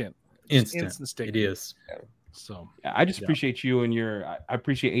instant stick. It is. So I just appreciate you and I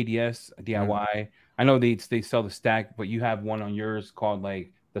appreciate ADS DIY. I know they sell the stack, but you have one on yours called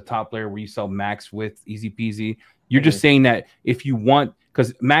like the top layer where you sell Max with easy peasy. You're just saying that if you want,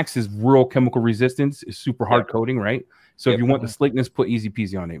 because Max is real chemical resistance, is super hard coating, right? So if you want the slickness, put easy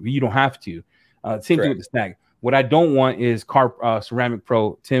peasy on it. But you don't have to. Same thing with the stack. What I don't want is Ceramic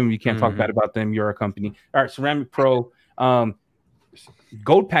Pro. Tim, you can't talk bad about them. You're a company. All right, Ceramic Pro.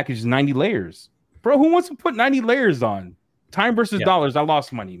 Gold package is 90 layers. Bro, who wants to put 90 layers on? Time versus dollars. I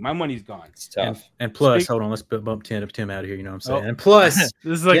lost money. My money's gone. It's tough. And plus, hold on, let's bump Tim out of here. You know what I'm saying? And plus,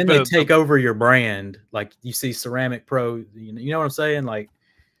 this is then they take over your brand. Like you see Ceramic Pro. You know what I'm saying? Like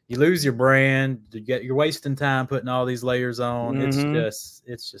you lose your brand. You're wasting time putting all these layers on.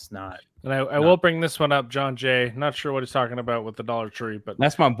 It's just not. And I will bring this one up, John Jay. Not sure what he's talking about with the Dollar Tree, but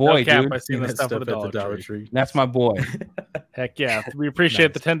that's my boy, dude. I've seen that stuff with the Dollar Tree. That's my boy. Heck yeah, we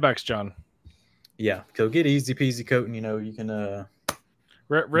appreciate the $10, John. Yeah, go get easy peasy coating. You can.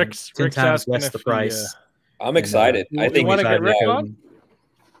 Rick's 10 times less the price. I'm excited. I think we want to get Rick on.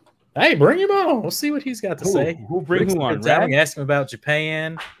 Hey, bring him on. We'll see what he's got to say. Who bring who on? Ask him about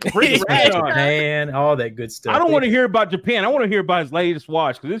Japan. Bring Japan, all that good stuff. I don't want to hear about Japan. I want to hear about his latest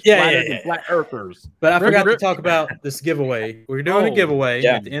watch because it's flatter than flat earthers. But I forgot to talk about this giveaway. We're doing a giveaway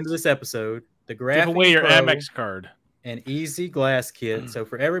at the end of this episode. The Graphene Give away your Pro Amex card. An easy glass kit. So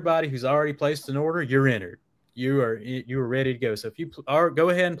for everybody who's already placed an order, you're entered. You are ready to go. So if you go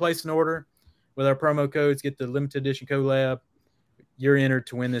ahead and place an order with our promo codes, get the limited edition collab. You're entered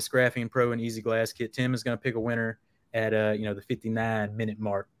to win this Graphene Pro and Easy Glass Kit. Tim is going to pick a winner at the 59-minute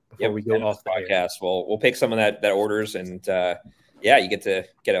mark before we go off the podcast. We'll pick some of that orders, and you get to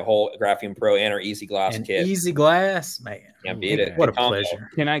get a whole Graphene Pro and our Easy Glass Kit. Easy Glass, man. Can't beat it. What a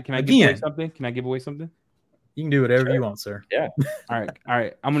pleasure. Can I give away something? Can I give away something? You can do whatever you want, sir. Yeah. All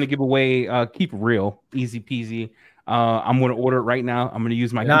right. I'm going to give away keep it real, easy peasy. I'm going to order it right now. I'm going to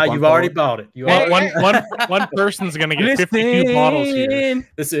use my. No, you've already bought it. One person's going to get 52 bottles here.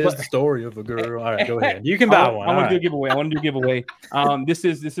 This is the story of a girl. All right, go ahead. You can buy one. I want to do a giveaway. This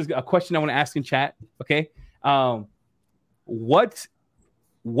is a question I want to ask in chat. Okay. What?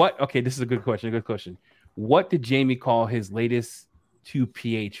 Okay, this is a good question. What did Jamie call his latest 2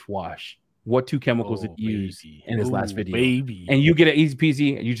 pH wash? What 2 chemicals did he use in his last video? Baby. And you get it easy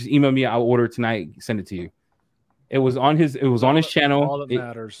peasy. You just email me. I'll order it tonight. Send it to you. It was on his channel. All that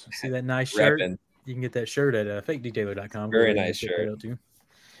matters. See that nice shirt? Reppin'. You can get that shirt at fakedetailer.com. Very nice shirt.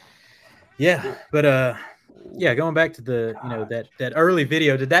 Yeah, but yeah, going back to the that early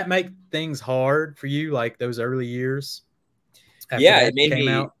video, did that make things hard for you, like those early years? Yeah, it made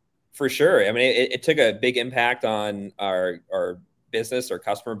me for sure. I mean, it took a big impact on our business, our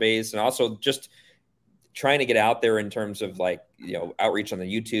customer base, and also just trying to get out there in terms of like, outreach on the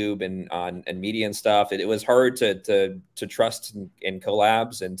YouTube and media and stuff. It was hard to trust in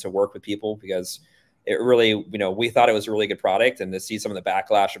collabs and to work with people, because it really, we thought it was a really good product, and to see some of the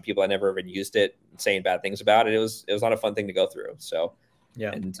backlash from people that never even used it saying bad things about it, it was not a fun thing to go through. So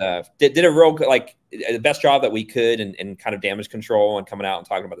yeah, and did a real, like, the best job that we could in kind of damage control and coming out and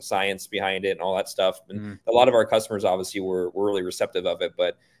talking about the science behind it and all that stuff. And a lot of our customers obviously were really receptive of it,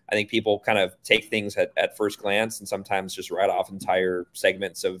 but I think people kind of take things at first glance and sometimes just write off entire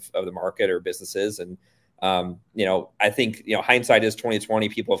segments of the market or businesses. And I think, hindsight is 2020.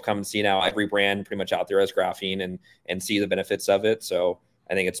 People have come and see now every brand pretty much out there has graphene and see the benefits of it. So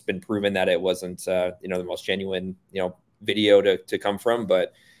I think it's been proven that it wasn't, the most genuine, video to come from.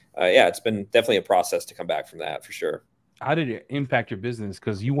 But yeah, it's been definitely a process to come back from that, for sure. How did it impact your business?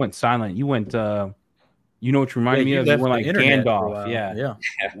 Because you went silent. You went, you know what you reminded me of? You went like Gandalf. Yeah.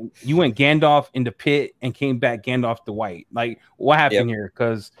 You went Gandalf in the pit and came back Gandalf the White. Like, what happened here?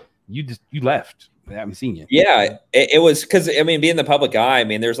 Because you left. I haven't seen you. Yeah, it was because, I mean, being the public eye, I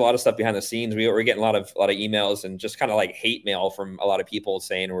mean, there's a lot of stuff behind the scenes. We were getting a lot of emails and just kind of like hate mail from a lot of people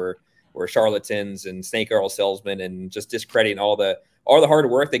saying we're charlatans and snake oil salesmen, and just discrediting all the hard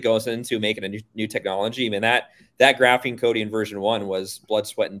work that goes into making a new technology. I mean, that graphene coating version 1 was blood,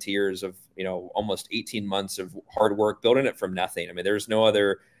 sweat, and tears of, almost 18 months of hard work building it from nothing. I mean, there's no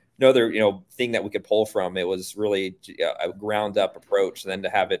other thing that we could pull from. It was really a ground up approach. And then to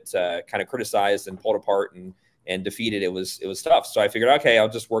have it kind of criticized and pulled apart and defeated, it was tough. So I figured, okay, I'll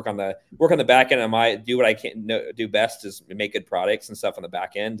just work on the back end. I do what I can do best, is make good products and stuff on the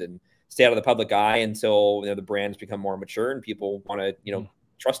back end, and stay out of the public eye until the brands become more mature and people want to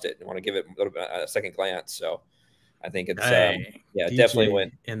trust it and want to give it a second glance. So I think it's DJ definitely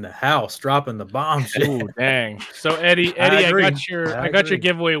went in the house dropping the bombs. Ooh, dang. So Eddie, I got your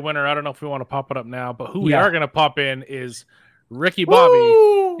giveaway winner. I don't know if we want to pop it up now, but who we are going to pop in is Ricky Bobby.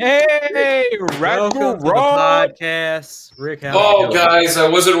 Woo! Hey, welcome to the podcast, Rick. Guys, I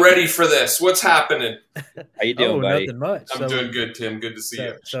wasn't ready for this. What's happening? How you doing, buddy? Nothing much. I'm doing good, Tim. Good to see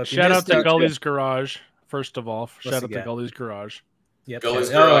you. So shout out to Gully's Garage. First of all, shout out to Gully's Garage. Yep. Gully's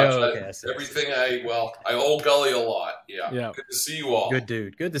Garage. Okay. Everything I owe Gully a lot. Yeah. Good to see you all. Good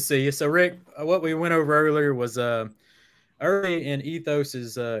dude. Good to see you. So Rick, what we went over earlier was early in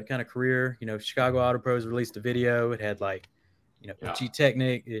Ethos's kind of career. Chicago Auto Pros released a video. It had like G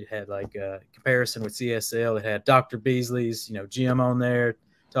Technic. It had like comparison with CSL. It had Dr. Beasley's Jim on there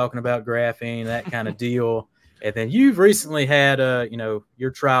talking about graphene, that kind of deal. And then you've recently had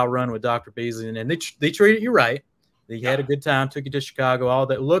your trial run with Dr. Beasley, and they treated you right. They had a good time, took you to Chicago, all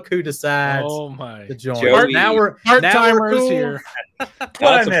that. Look who decides to join. Now we're cool. Here.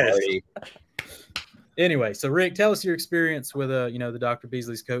 Anyway, so Rick, tell us your experience with the Dr.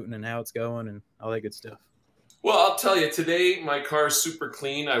 Beasley's coating and how it's going and all that good stuff. Well, I'll tell you, today my car is super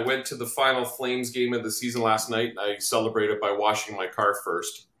clean. I went to the final Flames game of the season last night, and I celebrated by washing my car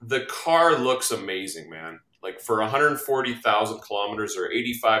first. The car looks amazing, man. Like, for 140,000 kilometers or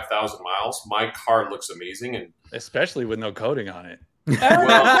 85,000 miles, my car looks amazing, and especially with no coating on it. That's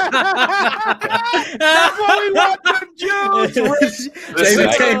why we want the juice.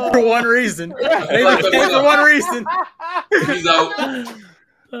 David came for one reason. David came for one reason. He's out.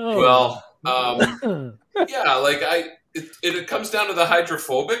 Well, yeah, like it comes down to the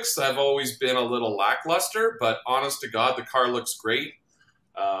hydrophobics. I've always been a little lackluster, but honest to God, the car looks great.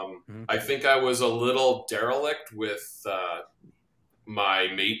 I think I was a little derelict with my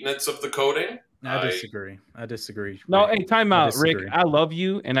maintenance of the coating. I disagree. No, hey, time out, Rick. I love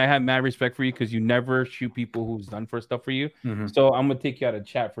you, and I have mad respect for you because you never shoot people who's done for stuff for you. So I'm gonna take you out of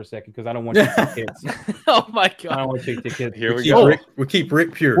chat for a second because I don't want you to take kids. Oh my God! I don't want you to take kids. Here we go. We keep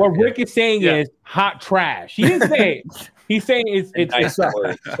Rick pure. What Rick is saying is hot trash. He didn't say it. He's saying it sucks.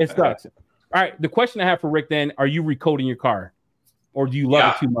 It sucks. All right. The question I have for Rick then: are you recoding your car, or do you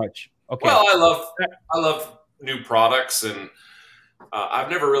love it too much? Okay. Well, I love new products, and I've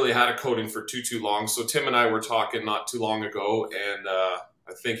never really had a coating for too long. So Tim and I were talking not too long ago, and I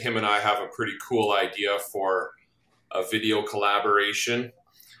think him and I have a pretty cool idea for a video collaboration.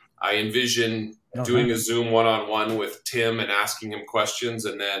 I envision doing a Zoom one-on-one with Tim and asking him questions,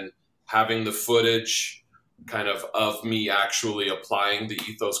 and then having the footage kind of me actually applying the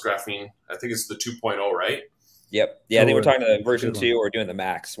Ethos graphene. I think it's the 2.0, right? Yep. Yeah, they were talking to version Good 2 or doing the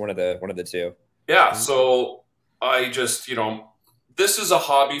max, one of the two. Yeah. So I just, this is a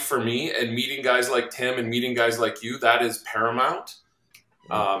hobby for me, and meeting guys like Tim and meeting guys like you, that is paramount.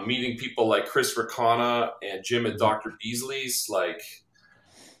 Meeting people like Chris Ricana and Jim at Dr. Beasley's, like,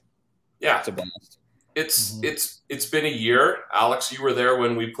 yeah, It's a blast. It's been a year. Alex, you were there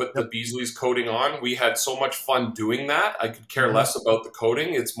when we put the Beasley's coating on. We had so much fun doing that. I could care less about the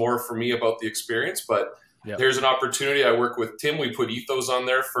coating. It's more for me about the experience, but there's an opportunity. I work with Tim. We put Ethos on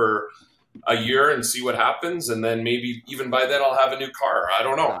there for a year and see what happens, and then maybe even by then I'll have a new car. I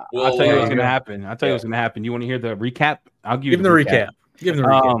don't know. I'll tell you what's going to happen. I'll tell you what's going to happen. You want to hear the recap? I'll give you the recap. Give them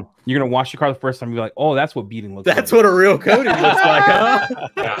the recap. You're going to wash your car the first time. You're like, oh, that's what beating looks like. That's what a real coating looks like,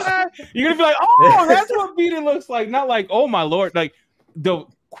 huh? You're going to be like, oh, that's what beating looks like. Not like, oh, my Lord. Like, the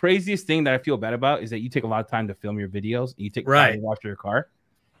craziest thing that I feel bad about is that you take a lot of time to film your videos. And you take time to wash your car.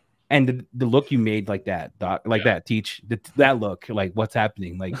 And the look you made like that, Doc, like that, Teach, that look, like what's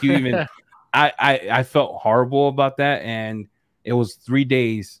happening? Like you even, I felt horrible about that. And it was 3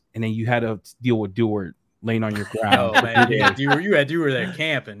 days. And then you had to deal with Dewar laying on your ground. Oh, man. You had Dewar there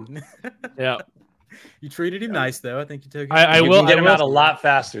camping. Yeah. You treated him nice, though. I think you took him. I will get him out a lot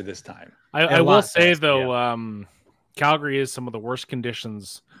faster this time. I will say, though, Calgary is some of the worst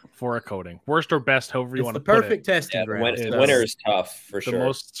conditions for a coating. Worst or best, however you want to put it. It's the perfect testing ground. Winter is tough, for sure.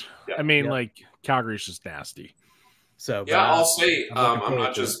 Most, I mean, like, Calgary's just nasty. So I'll say, I'm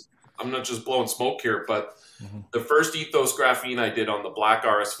not just blowing smoke here, but the first Ethos graphene I did on the black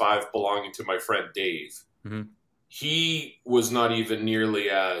RS5 belonging to my friend Dave, he was not even nearly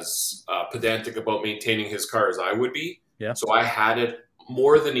as pedantic about maintaining his car as I would be. Yeah. So I had it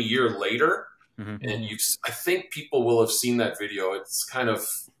more than a year later, and I think people will have seen that video. It's kind of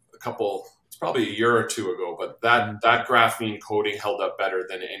it's probably a year or two ago, but that graphene coating held up better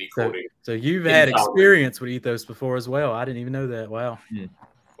than any coating. So you've had experience with Ethos before as well. I didn't even know that. Wow.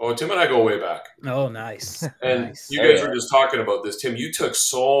 Oh, Tim and I go way back. Oh, nice. And you guys were just talking about this, Tim. You took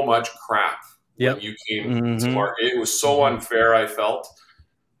so much crap when you came to market. It was so unfair, I felt.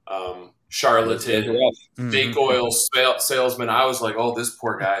 Charlatan, fake oil salesman. I was like, oh, this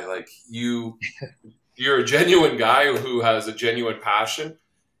poor guy. Like, you're a genuine guy who has a genuine passion.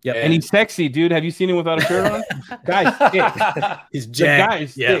 Yeah, and he's sexy, dude. Have you seen him without a shirt on? Guy's thick. He's jacked. The guy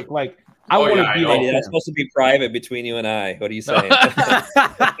is thick. Like, I want to be like that's supposed to be private between you and I. What are you saying?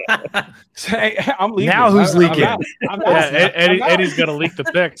 I'm leaking. Now who's leaking? Eddie's gonna leak the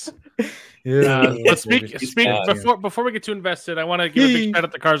pics. But before we get too invested, I want to give a big shout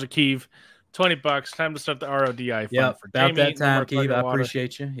out to Cars of Kiev. $20. Time to start the RODI fund for about Jamie. That time, Keith. I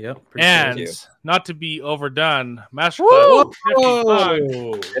appreciate you. Yep. And not to be overdone, Masterclass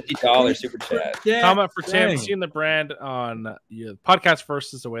 $50 super chat. Comment for Tim. Seeing the brand on podcast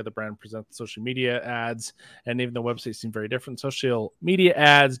first is the way the brand presents social media ads, and even the website seem very different. Social media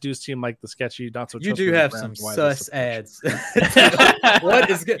ads do seem like the sketchy, not so. You do have some sus ads. What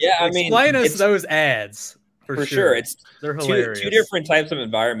is good? Yeah, explain us those ads. For sure. It's two different types of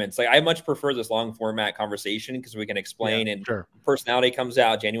environments. Like, I much prefer this long format conversation because we can explain and personality comes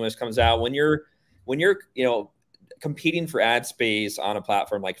out, genuineness comes out. When you're competing for ad space on a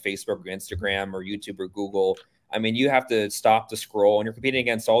platform like Facebook or Instagram or YouTube or Google, I mean, you have to stop the scroll, and you're competing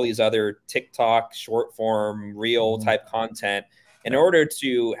against all these other TikTok, short form, reel type content. In order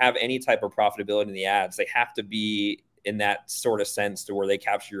to have any type of profitability in the ads, they have to be in that sort of sense to where they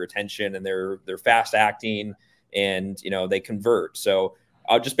capture your attention and they're fast acting and they convert. So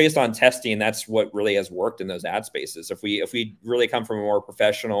just based on testing, that's what really has worked in those ad spaces. If we really come from a more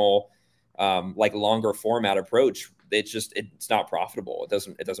professional, like longer format approach, it's not profitable.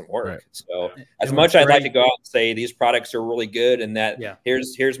 It doesn't work. Right. So as much I'd like to go out and say these products are really good and that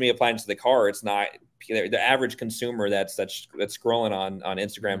here's me applying to the car, it's not. The average consumer that's scrolling on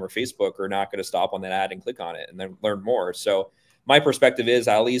Instagram or Facebook are not going to stop on that ad and click on it and then learn more. So my perspective is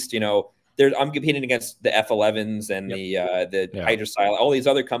at least, I'm competing against the F11s and the Hydrostyle, all these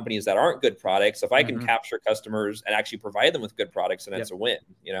other companies that aren't good products. If I can capture customers and actually provide them with good products, and it's a win.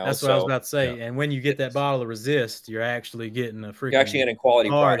 That's what I was about to say. And when you get that bottle of Resist, you're actually getting a freaking getting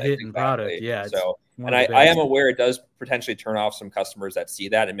quality hard-hitting product. Yeah. So, and I am aware it does potentially turn off some customers that see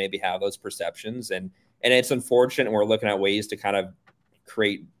that and maybe have those perceptions. And it's unfortunate. And we're looking at ways to kind of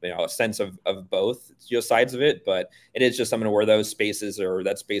create a sense of both sides of it, but it is just something where those spaces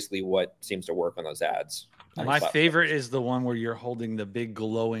that's basically what seems to work on those ads. My favorite is the one where you're holding the big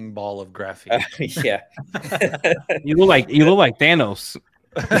glowing ball of graphene. You look like Thanos.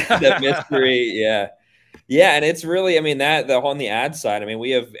 That mystery, and it's really, on the ad side,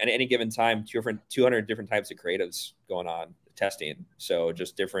 we have at any given time 200 different types of creatives going on. testing. So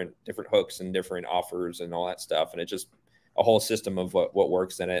just different hooks and different offers and all that stuff. And it just a whole system of what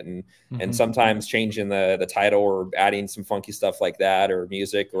works in it. And sometimes changing the title or adding some funky stuff like that or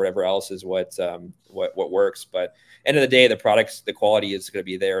music or whatever else is what works. But end of the day, the quality is going to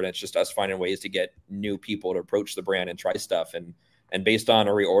be there. And it's just us finding ways to get new people to approach the brand and try stuff. And based on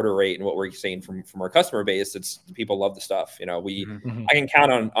a reorder rate and what we're seeing from our customer base, it's people love the stuff. You know, I can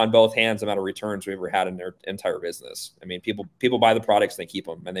count on both hands the amount of returns we've ever had in their entire business. I mean, people buy the products, they keep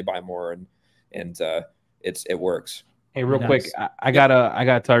them, and they buy more, and it works. Hey, real quick, I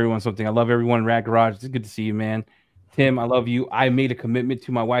gotta tell everyone something. I love everyone in Rad Garage. It's good to see you, man. Tim, I love you. I made a commitment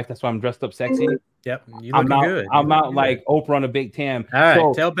to my wife. That's why I'm dressed up sexy. Yep, you looking good. I'm out like Oprah on a Big Tam. All right,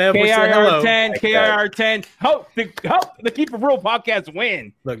 so, tell Bev KIR10, KIR10. Help the Keep It Real podcast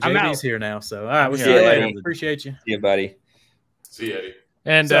win. Look, JB's here now, so all right, we'll see you later. Appreciate you. See you, buddy. See you, Eddie.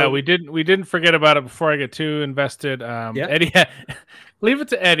 And we didn't forget about it before I get too invested. Eddie, leave it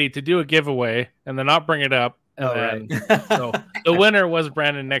to Eddie to do a giveaway and then not bring it up. And so the winner was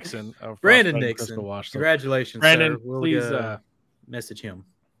Brandon Nixon. Brandon Nixon. Wash, so congratulations, Brandon. Sir. We'll, please message him.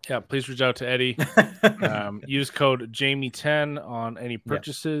 Yeah, please reach out to Eddie. Use code Jamie10 on any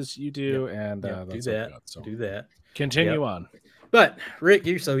purchases you do, and do that. Do that. Continue on. But Rick,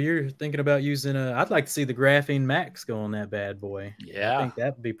 you're thinking about using I'd like to see the Graphene Max go on that bad boy. Yeah, I think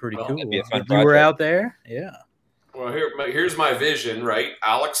that'd be pretty cool. Be if you were out there, yeah. Well, here's my vision, right?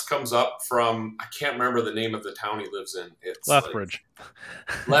 Alex comes up from, I can't remember the name of the town he lives in. It's Lethbridge.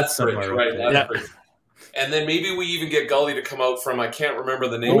 Lethbridge, right? Lethbridge. And then maybe we even get Gully to come out from, I can't remember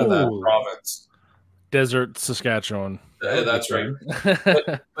the name of that province. Desert, Saskatchewan. That's right.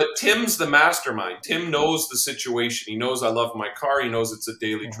 but Tim's the mastermind. Tim knows the situation. He knows I love my car. He knows it's a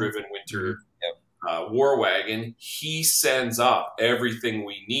daily driven winter war wagon. He sends up everything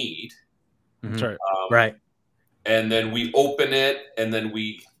we need. That's right. Right. And then we open it, and then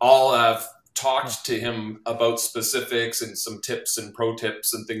we all have talked to him about specifics and some tips and pro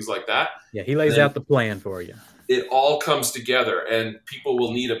tips and things like that. Yeah, he lays out the plan for you. It all comes together, and people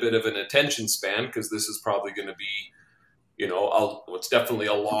will need a bit of an attention span because this is probably going to be, you know, it's definitely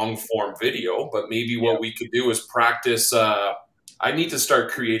a long form video, but maybe what we could do is practice. I need to start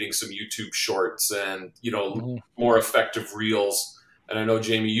creating some YouTube shorts and, you know, more effective reels. And I know,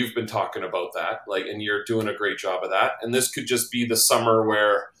 Jamie, you've been talking about that, and you're doing a great job of that. And this could just be the summer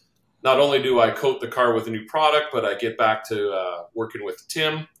where not only do I coat the car with a new product, but I get back to working with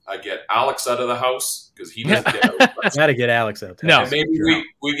Tim. I get Alex out of the house because he doesn't get out. Got to get Alex out there. No, and maybe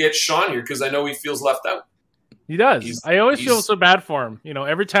we get Sean here because I know he feels left out. He does. I always feel so bad for him. You know,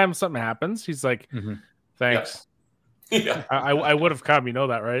 every time something happens, he's like, thanks. Yeah. I would have come. You know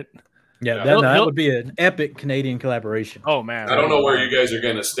that, right? Yeah, that would be an epic Canadian collaboration. Oh, man. I don't know where you guys are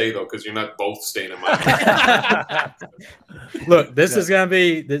going to stay, though, because you're not both staying in my Look, this is going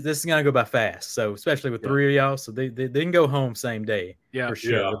to go by fast. So, especially with three of y'all. So, they can go home same day. Yeah, for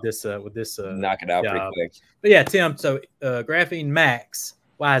sure. With this knock it out pretty quick. But yeah, Tim, so Graphene Max,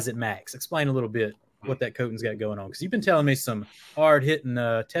 why is it Max? Explain a little bit what that coating's got going on. Because you've been telling me some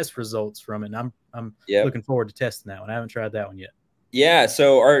hard-hitting test results from it, and I'm looking forward to testing that one. I haven't tried that one yet. Yeah,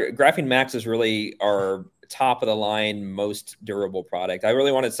 so our Graphene Max is really our top of the line, most durable product. I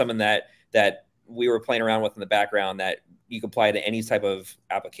really wanted something that we were playing around with in the background that you could apply to any type of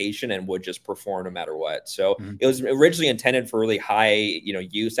application and would just perform no matter what. So it was originally intended for really high,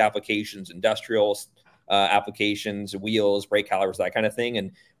 use applications, industrial applications, wheels, brake calipers, that kind of thing.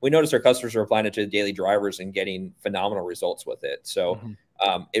 And we noticed our customers are applying it to daily drivers and getting phenomenal results with it. So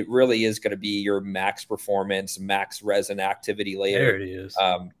it really is going to be your max performance, max resin activity layer. There it is.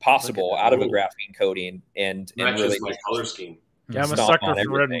 Possible out of a graphene coating and really my color scheme. Yeah, I'm a sucker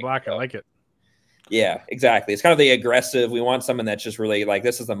for red and black. I like it. Yeah, exactly. It's kind of the aggressive. We want something that's just really like,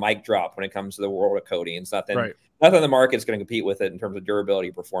 this is the mic drop when it comes to the world of coatings. Nothing in the market's going to compete with it in terms of durability,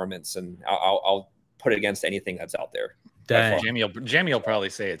 performance, and I'll put it against anything that's out there. Jamie will probably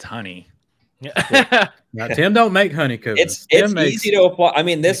say it's honey. Now, Tim don't make honey coatings. It's easy to apply. I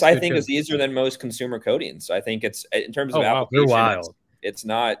mean, this I think is easier than most consumer coatings. I think it's in terms of application. It's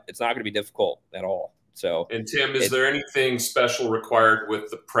not going to be difficult at all. So, and Tim, is there anything special required with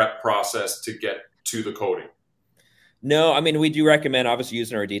the prep process to get to the coating? No, I mean, we do recommend obviously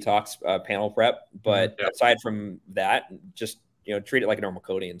using our detox panel prep, but aside from that, just treat it like a normal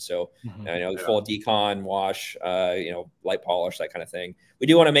coating. So, full decon, wash, light polish, that kind of thing. We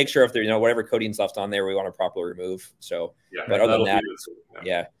do want to make sure if there, whatever coating's left on there, we want to properly remove. So, but other than that,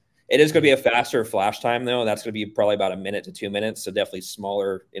 it is going to be a faster flash time though. That's going to be probably about 1 minute to 2 minutes. So definitely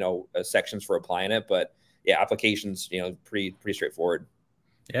smaller, sections for applying it. But yeah, applications, pretty straightforward.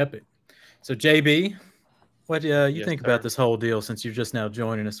 Epic. So JB, What you think about this whole deal since you're just now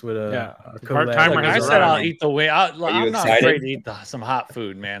joining us with a part-timer? Look, I said I'll eat the wing. I'm not excited? afraid to eat some hot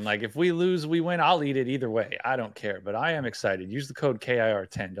food, man. Like if we lose, we win. I'll eat it either way. I don't care. But I am excited. Use the code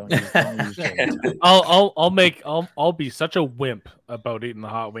KIR10. Don't use JB10. I'll be such a wimp about eating the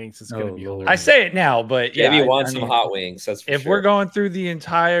hot wings. It's gonna be hilarious. I say it now, but yeah, JB wants some hot wings. That's for if sure. we're going through the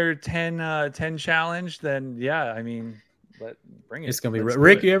entire 10 challenge, then yeah, I mean, bring it. It's gonna be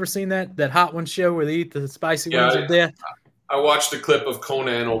Rick. You ever seen that Hot One show where they eat the spicy wings of death? I watched a clip of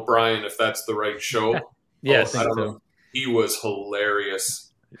Conan O'Brien, if that's the right show. Yes, I don't know. He was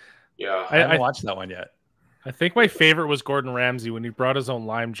hilarious. Yeah, I haven't watched that one yet. I think my favorite was Gordon Ramsay when he brought his own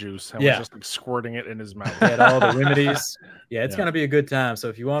lime juice and was just like squirting it in his mouth. He had all the remedies. Yeah, it's gonna be a good time. So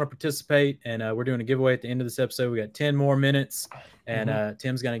if you want to participate, and we're doing a giveaway at the end of this episode, we got 10 more minutes, and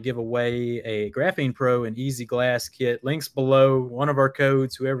Tim's gonna give away a Graphene Pro and Easy Glass kit. Links below. One of our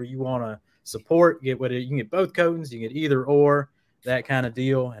codes. Whoever you want to support, get what you can get both codes. You can get either or, that kind of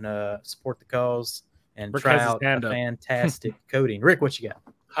deal, and support the cause and Rick try out a fantastic coating. Rick, what you got?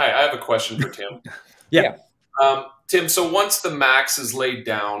 Hi, I have a question for Tim. Yeah. Tim, so once the max is laid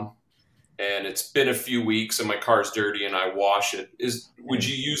down and it's been a few weeks and my car's dirty and I wash it, would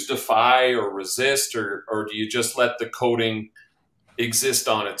you use Defy or Resist, or do you just let the coating exist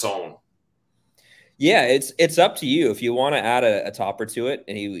on its own? Yeah, it's up to you. If you want to add a topper to it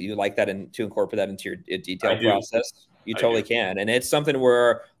and you like that to incorporate that into your detail process, you totally can. And it's something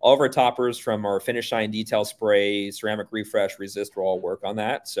where all of our toppers from our Finish Shine Detail Spray, Ceramic Refresh, Resist will all work on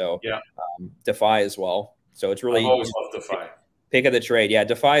that. So Defy as well. So it's really, I've always loved Defy. Pick of the trade. Yeah,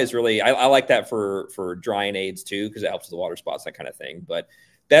 Defy is really, I like that for drying aids too, because it helps with the water spots, that kind of thing. But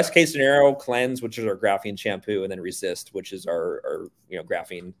best case scenario, Cleanse, which is our graphene shampoo, and then Resist, which is our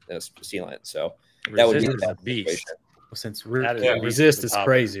graphene sealant. So that would be a beast. Well, since Resist is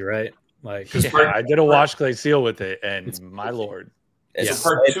crazy, right? Like, I did a wash clay seal with it, and my lord, it's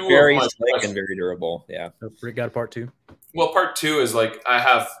very slick and very durable. Yeah. Rick got a part two. Well, part two is like, I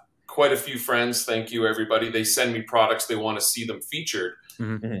have quite a few friends. Thank you, everybody. They send me products. They want to see them featured.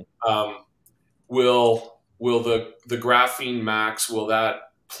 Will the Graphene Max, will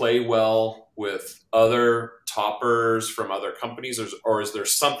that play well with other toppers from other companies, or is there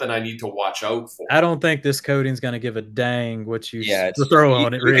something I need to watch out for? I don't think this coating's going to give a dang what you throw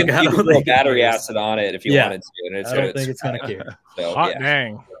on it, Rick. I don't think battery acid on it if you wanted to. And I don't think it's going to care. So, hot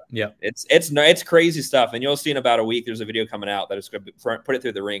dang. Yeah, it's crazy stuff, and you'll see in about a week. There's a video coming out that is going to put it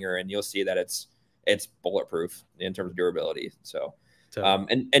through the ringer, and you'll see that it's bulletproof in terms of durability. So,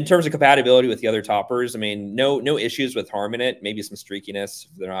 and in terms of compatibility with the other toppers, I mean, no issues with harming it. Maybe some streakiness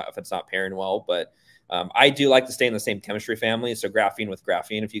if it's not pairing well, but I do like to stay in the same chemistry family. So graphene with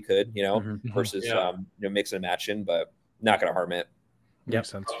graphene, if you could, versus mixing and matching, but not going to harm it.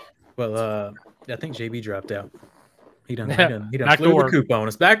 Makes sense. Well, I think JB dropped out. He done Back flew to the coop on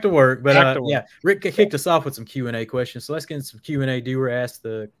us. Back to work. But Back to work. yeah, Rick kicked us off with some Q&A questions. So let's get into some Q&A. Do ask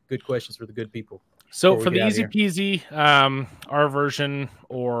the good questions for the good people. So for the easy peasy, our version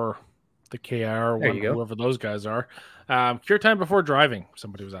or the KIR one, whoever those guys are, cure time before driving.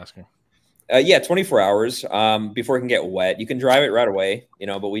 Somebody was asking. 24 hours before it can get wet. You can drive it right away,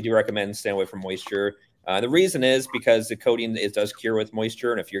 but we do recommend staying away from moisture. The reason is because the coating does cure with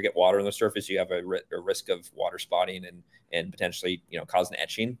moisture, and if you get water on the surface, you have a risk of water spotting and potentially causing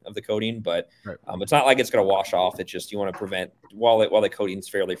etching of the coating. But it's not like it's going to wash off. It's just you want to prevent while the coating's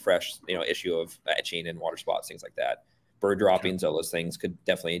fairly fresh, issue of etching and water spots, things like that. Bird droppings, all those things could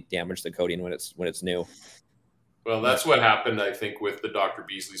definitely damage the coating when it's new. Well, that's what happened, I think, with the Dr.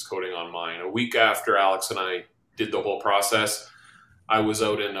 Beasley's coating on mine. A week after Alex and I did the whole process, I was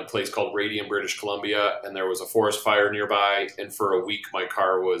out in a place called Radium, British Columbia, and there was a forest fire nearby. And for a week, my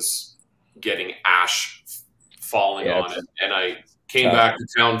car was getting ash falling on it. And I came back to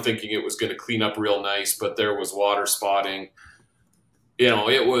town thinking it was going to clean up real nice, but there was water spotting.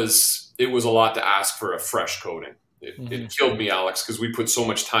 It was a lot to ask for a fresh coating. It killed me, Alex, because we put so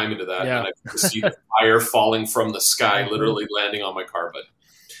much time into that, and I could see the fire falling from the sky, literally landing on my car.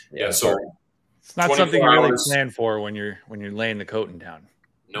 But so it's not something you really plan for when you're laying the coating down.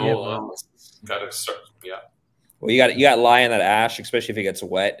 No, got to start. Yeah. Well, you got to lie in that ash, especially if it gets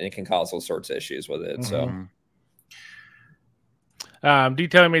wet, and it can cause all sorts of issues with it. So.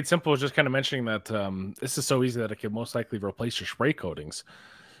 Detailing Made Simple was just kind of mentioning that this is so easy that it could most likely replace your spray coatings,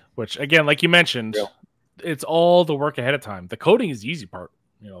 which again, like you mentioned, it's all the work ahead of time. The coating is the easy part.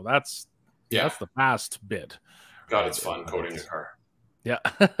 That's the fast bit. God, it's fun coating a car. Yeah.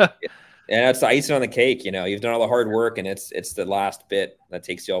 And it's the icing on the cake. You've done all the hard work, and it's the last bit that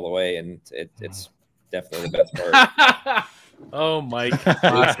takes you all the way, and it's definitely the best part. Oh, Mike.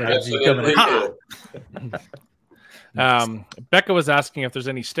 Definitely do. Becca was asking if there's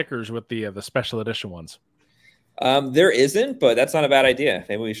any stickers with the special edition ones. There isn't, but that's not a bad idea.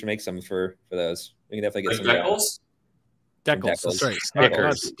 Maybe we should make some for those. We can definitely get Like some decals? Decals. That's right.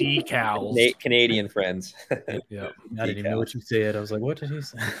 Stickers. Decals. Canadian friends. Yeah. I didn't even know what you said. I was like, what did he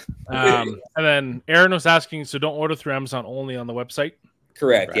say? And then Aaron was asking, so don't order through Amazon, only on the website?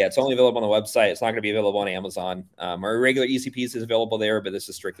 Correct. Yeah, it's only available on the website. It's not going to be available on Amazon. Our regular ECPs is available there, but this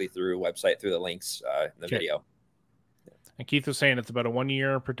is strictly through website, through the links in the video. And Keith was saying it's about a 1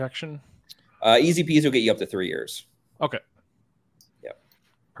 year protection. ECPs will get you up to 3 years. Okay. Yep.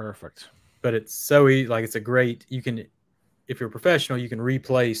 Perfect. But it's so easy. Like, it's a great, you can, if you're a professional, you can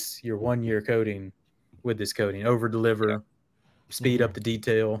replace your 1 year coating with this coating, over deliver, speed up the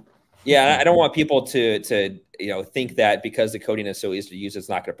detail. Yeah, I don't want people to think that because the coating is so easy to use, it's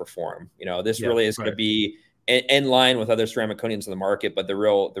not going to perform. This really is going to be in line with other ceramic coatings in the market. But the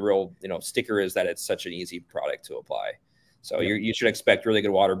real sticker is that it's such an easy product to apply. So you should expect really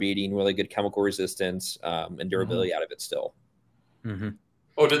good water beading, really good chemical resistance, and durability out of it still.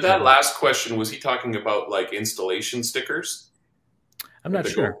 Oh, did that last question, was he talking about like installation stickers? I'm not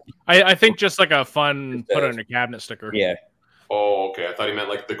sure. I think just like a fun put on your cabinet sticker. Yeah. Oh, okay. I thought he meant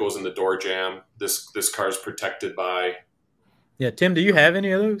like that goes in the door jamb. This car's protected by. Yeah, Tim, do you have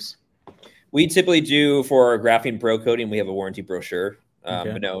any of those? We typically do for our Graphene Pro coating. We have a warranty brochure,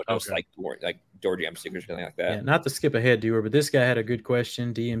 but no, like door jamb stickers, or anything like that. Yeah, not to skip ahead, Dewar, but this guy had a good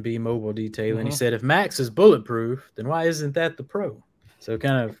question. D&B Mobile Detailing. He said, if Max is bulletproof, then why isn't that the Pro? So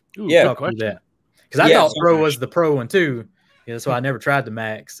kind of talk through that, because I thought Pro was the Pro one too. Yeah, that's why I never tried the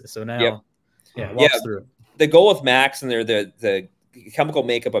Max. So now, walk through it. The goal with Max and the chemical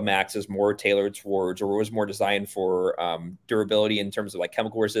makeup of Max is more tailored towards, or was more designed for durability in terms of like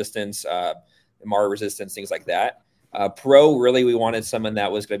chemical resistance, MR resistance, things like that. Pro, really, we wanted someone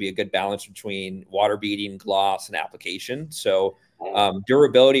that was going to be a good balance between water beading, gloss, and application. So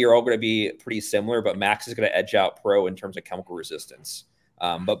durability are all going to be pretty similar, but Max is going to edge out Pro in terms of chemical resistance.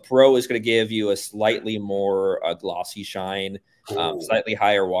 But Pro is going to give you a slightly more glossy shine, slightly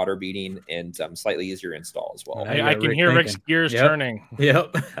higher water beading, and slightly easier install as well. I can hear Rick's gears turning.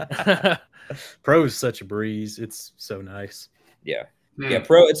 Yep. Pro is such a breeze. It's so nice. Yeah. Yeah,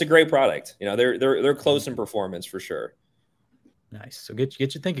 Pro, it's a great product. They're close in performance for sure. Nice. So get your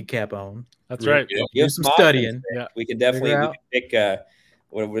thinking cap on. That's right. Do some studying. Yeah, we can definitely pick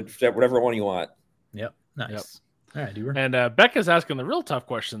whatever one you want. Yep. Nice. Yep. All right, Dewar. And Becca's asking the real tough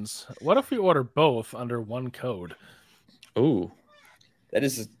questions. What if we order both under one code? Ooh, that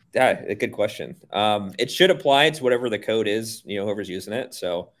is a good question. It should apply to whatever the code is, whoever's using it.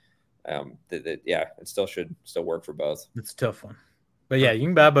 So, it still should work for both. It's a tough one. But yeah, you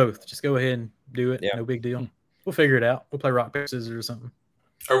can buy both. Just go ahead and do it. Yeah. No big deal. We'll figure it out. We'll play rock, paper, scissors or something.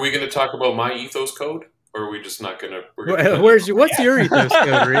 Are we going to talk about my Ethos code, or are we just not going to? What's your Ethos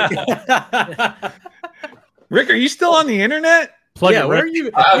code, Rick? Rick, are you still on the internet? Plug where are you?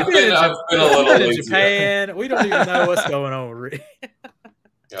 I've been a little in Japan. We don't even know what's going on, Rick.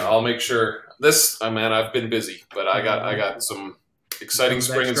 Yeah, I'll make sure. Man, I've been busy, but I got some exciting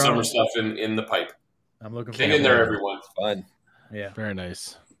spring and summer stuff in the pipe. I'm looking Hang in there, everyone. It's fun. Yeah. Very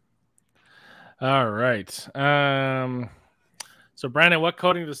nice. All right. So Brandon, what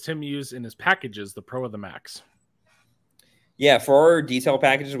coating does Tim use in his packages, the Pro or the Max? Yeah, for our detail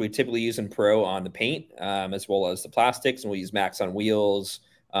packages, we typically use in Pro on the paint, as well as the plastics, and we use Max on wheels.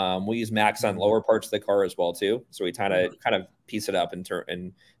 We use Max on lower parts of the car as well too. So we kind of piece it up in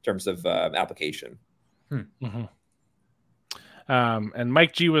terms of application. And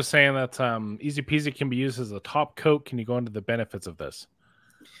Mike G was saying that Easy Peasy can be used as a top coat. Can you go into the benefits of this?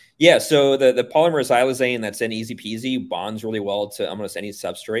 Yeah, so the polymer xylazane that's in Easy Peasy bonds really well to almost any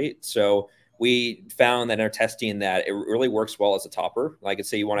substrate. So we found that in our testing that it really works well as a topper. Like I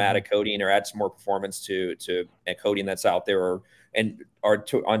say, you want to add a coating or add some more performance to a coating that's out there, on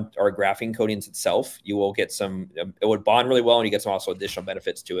our graphene coatings itself, you will get some. It would bond really well, and you get some also additional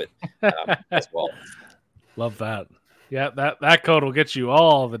benefits to it as well. Love that. Yeah, that code will get you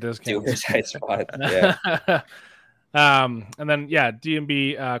all the discounts. Super tight spot. Yeah. And then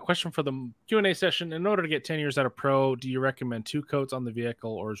DMB question for the Q&A session. In order to get 10 years out of Pro, do you recommend 2 coats on the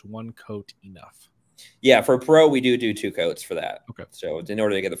vehicle, or is 1 coat enough? Yeah, for Pro, we do 2 coats for that. Okay. So in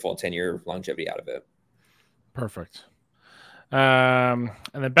order to get the full 10-year longevity out of it. Perfect. And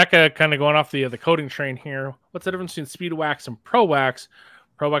then Becca, kind of going off the coating train here. What's the difference between Speed Wax and Pro Wax?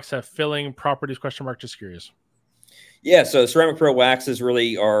 Pro Wax have filling properties? ? Just curious. Yeah, so Ceramic Pro Wax is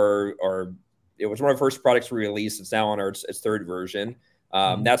really it was one of our first products we released. It's now on its 3rd version.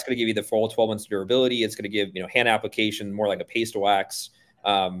 That's going to give you the full 12 months durability. It's going to give, hand application more like a paste wax.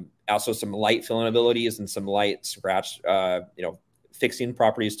 Also some light filling abilities and some light scratch, fixing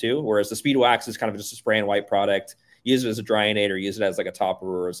properties too. Whereas the speed wax is kind of just a spray and wipe product. Use it as a dryinator, or use it as like a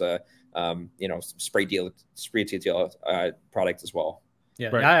topper, or as a spray detail product as well. Yeah,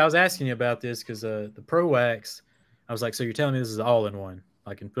 right. I was asking you about this because the Pro Wax, I was like, so you're telling me this is all in one?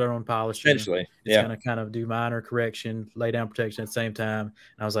 I can put it on polish. Essentially, it's going to kind of do minor correction, lay down protection at the same time.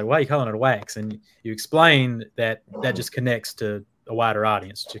 And I was like, why are you calling it a wax? And you explained that just connects to a wider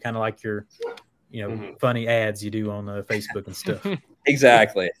audience, to kind of like your, funny ads you do on Facebook and stuff.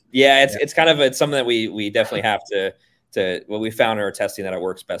 Exactly. Yeah, it's kind of it's something that we definitely have to we found in our testing that it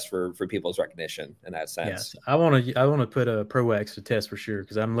works best for people's recognition in that sense. Yes, I want to put a Pro Wax to test for sure,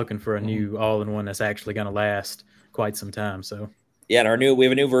 because I'm looking for a new all-in-one that's actually going to last quite some time. So yeah, and we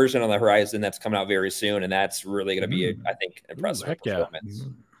have a new version on the horizon that's coming out very soon, and that's really going to be I think impressive performance.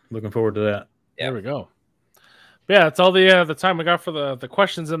 Looking forward to that. Yeah. There we go. But yeah, that's all the time we got for the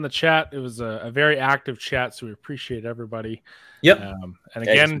questions in the chat. It was a very active chat, so we appreciate everybody. Yep. And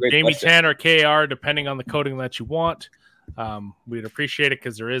again, Jamie 10 or KR, depending on the coating that you want. We'd appreciate it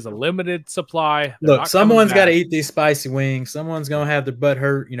because there is a limited supply. Look, someone's got to eat these spicy wings. Someone's going to have their butt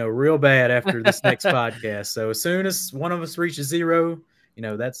hurt, real bad after this next podcast. So as soon as one of us reaches 0,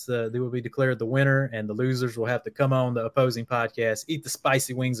 they will be declared the winner, and the losers will have to come on the opposing podcast, eat the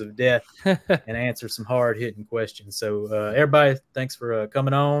spicy wings of death, and answer some hard-hitting questions. So everybody, thanks for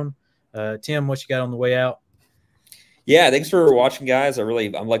coming on. Tim, what you got on the way out? Yeah, thanks for watching, guys. I'm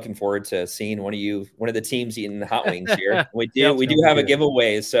looking forward to seeing one of the teams eating hot wings here. We do have a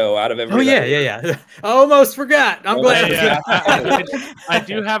giveaway. So out of everybody, yeah. I almost forgot. I'm glad. I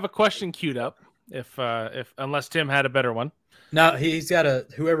do have a question queued up. If unless Tim had a better one. No, he's got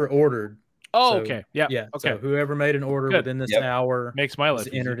whoever ordered. Oh, so, okay. Yeah. Okay. So whoever made an order within this hour makes my life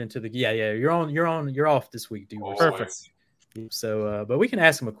entered into the. Yeah. You're off this week, dude. Perfect. So, but we can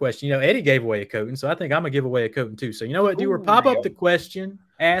ask him a question. Eddie gave away a coating, so I think I'm gonna give away a coating too. So you know what, dude? Pop up the question,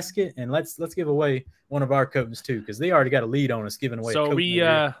 ask it, and let's give away one of our coatings too, because they already got a lead on us giving away. So we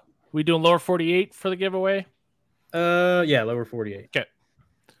doing lower 48 for the giveaway? Yeah, lower 48. Okay.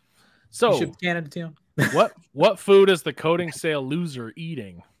 So you ship to Canada, Tim. what food is the coating sale loser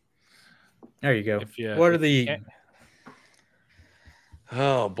eating? There you go. What are they eating?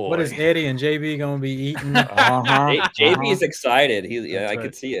 Oh boy! What is Eddie and JB going to be eating? JB is excited. I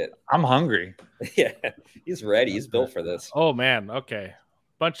could see it. I'm hungry. Yeah, he's ready. He's built for this. Oh man. Okay.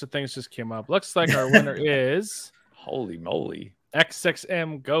 Bunch of things just came up. Looks like our winner is holy moly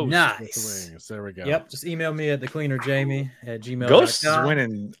X6M Ghost. Nice. There we go. Yep. Just email me at thecleanerjamie@gmail.com. Ghost is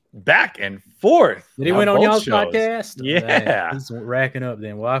winning back and forth. Did he win on y'all's podcast? Yeah. He's racking up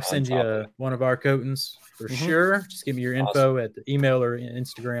then. Well, I'll send you one of our coatings for sure. Just give me your info at the email or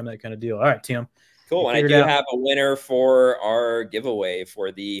Instagram, that kind of deal. All right, Tim. Cool. And I do have a winner for our giveaway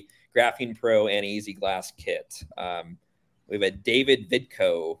for the Graphene Pro and Easy Glass kit. We have a David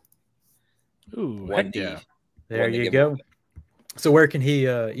Vidco. Ooh, heck yeah. There you go. So where can he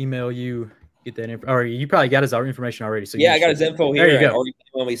email you? Get that info, or you probably got his information already. So yeah, I got his info here. There you go. Or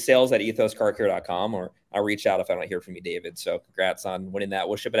email me sales@ethoscarcare.com, or I'll reach out if I don't hear from you, David. So congrats on winning that.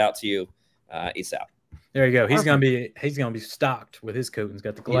 We'll ship it out to you ASAP. There you go. He's gonna be stocked with his coatings.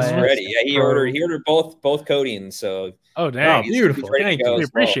 Got the glass. He's ready. Yeah, he ordered both coatings. So damn, beautiful. Thank you. We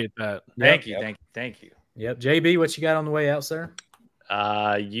appreciate that. Thank you. Yep. JB, what you got on the way out, sir?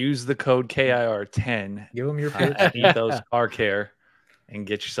 Use the code KIR10. Give them your pitch. Ethos Car Care, and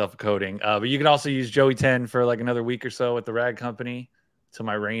get yourself a coating. But you can also use Joey 10 for like another week or so at the rag company till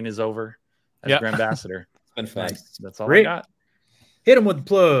my reign is over as Grand Ambassador. It's been fun. That's all I got. Hit him with the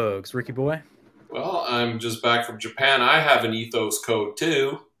plugs, Ricky boy. Well, I'm just back from Japan. I have an Ethos code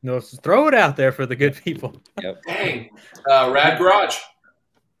too. No, throw it out there for the good people. Yep. Dang. Rad Garage.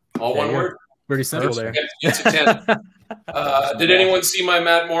 All one word. Pretty simple there. It's a 10. Did anyone see my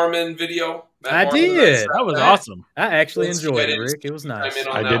Matt Mormon video? I did. That was awesome. I actually enjoyed it, Rick. It was nice.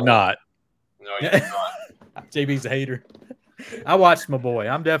 I did not. No, you did not. JB's a hater. I watched my boy.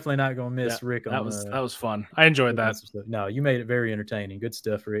 I'm definitely not going to miss Rick. That was fun. I enjoyed that. No, you made it very entertaining. Good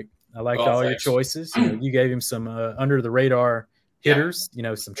stuff, Rick. I liked all your choices. You gave him some under the radar hitters.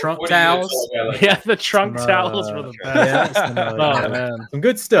 Some trunk towels. The trunk towels were the best. Man, some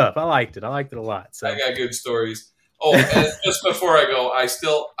good stuff. I liked it. I liked it a lot. So I got good stories. Oh, and just before I go, I've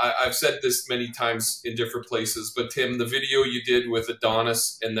said this many times in different places, but Tim, the video you did with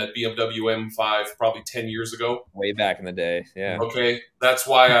Adonis and that BMW M5 probably 10 years ago. Way back in the day, yeah. Okay, that's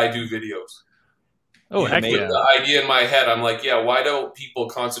why I do videos. Oh, heck yeah. The idea in my head, I'm like, why don't people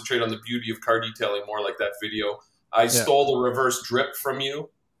concentrate on the beauty of car detailing more like that video? I stole the reverse drip from you.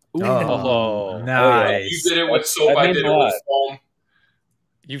 Oh, nice. You did it with soap. I did it with foam.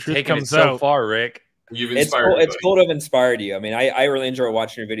 You've Truth taken it comes so out. far, Rick. You've It's inspired cool, it's cool to have inspired you. I mean, I really enjoy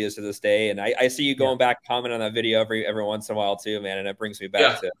watching your videos to this day, and I see you going back, comment on that video every once in a while too, man, and it brings me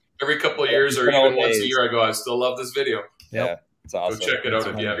back to every couple of years or even once a year. I go, I still love this video. Yeah, it's awesome. Go check it out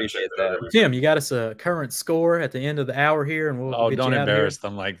if you haven't checked it out. Tim, you got us a current score at the end of the hour here, and we'll get don't you out embarrass of here.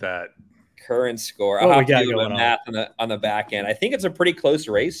 them like that. Current score. What I'll we have to got do going the math on the back end. I think it's a pretty close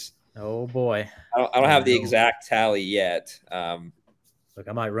race. Oh boy, I don't have the exact tally yet. Look,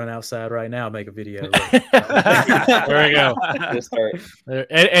 I might run outside right now and make a video. There we go. Just start.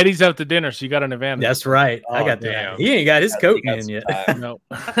 Eddie's out to dinner, so you got an advantage. That's right. I got that. He ain't got his coat in yet. No,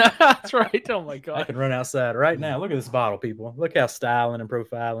 that's right. Oh my god, I can run outside right now. Look at this bottle, people. Look how styling and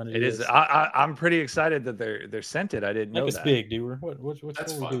profiling it is. I'm pretty excited that they're scented. I didn't know it's that. big, Dewar. What's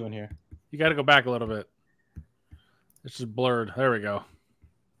we doing here? You got to go back a little bit. It's just blurred. There we go.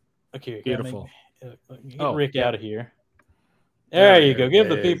 Okay, beautiful. Get Rick out of here. There you go. Give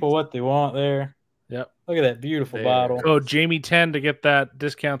the people what they want there. Yep. Look at that beautiful bottle. Code Jamie10 to get that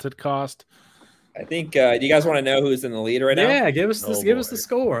discounted cost. I think. Do you guys want to know who's in the lead right now? Yeah, give us this. Give us the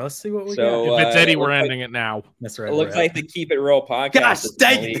score. Let's see what we got. If it's Eddie, we're ending it now. That's right. It looks like the Keep It Real podcast. Gosh,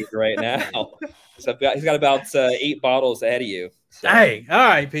 dang is in the lead right now. So he's got about 8 bottles ahead of you. So. Hey, all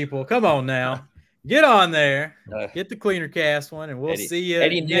right, people, come on now. Get on there. Get the Cleaner Cast one, and we'll see you.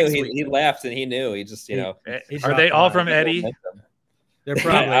 Eddie knew. He laughed and he knew. He just, Are they all from Eddie? They're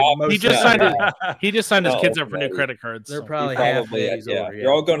probably. He just signed his kids up for new credit cards. They're probably half Eddie's over.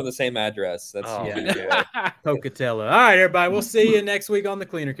 They're all going to the same address. That's Pocatello. All right, everybody. We'll see you next week on the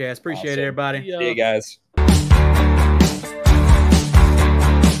Cleaner Cast. Appreciate it, everybody. See you guys.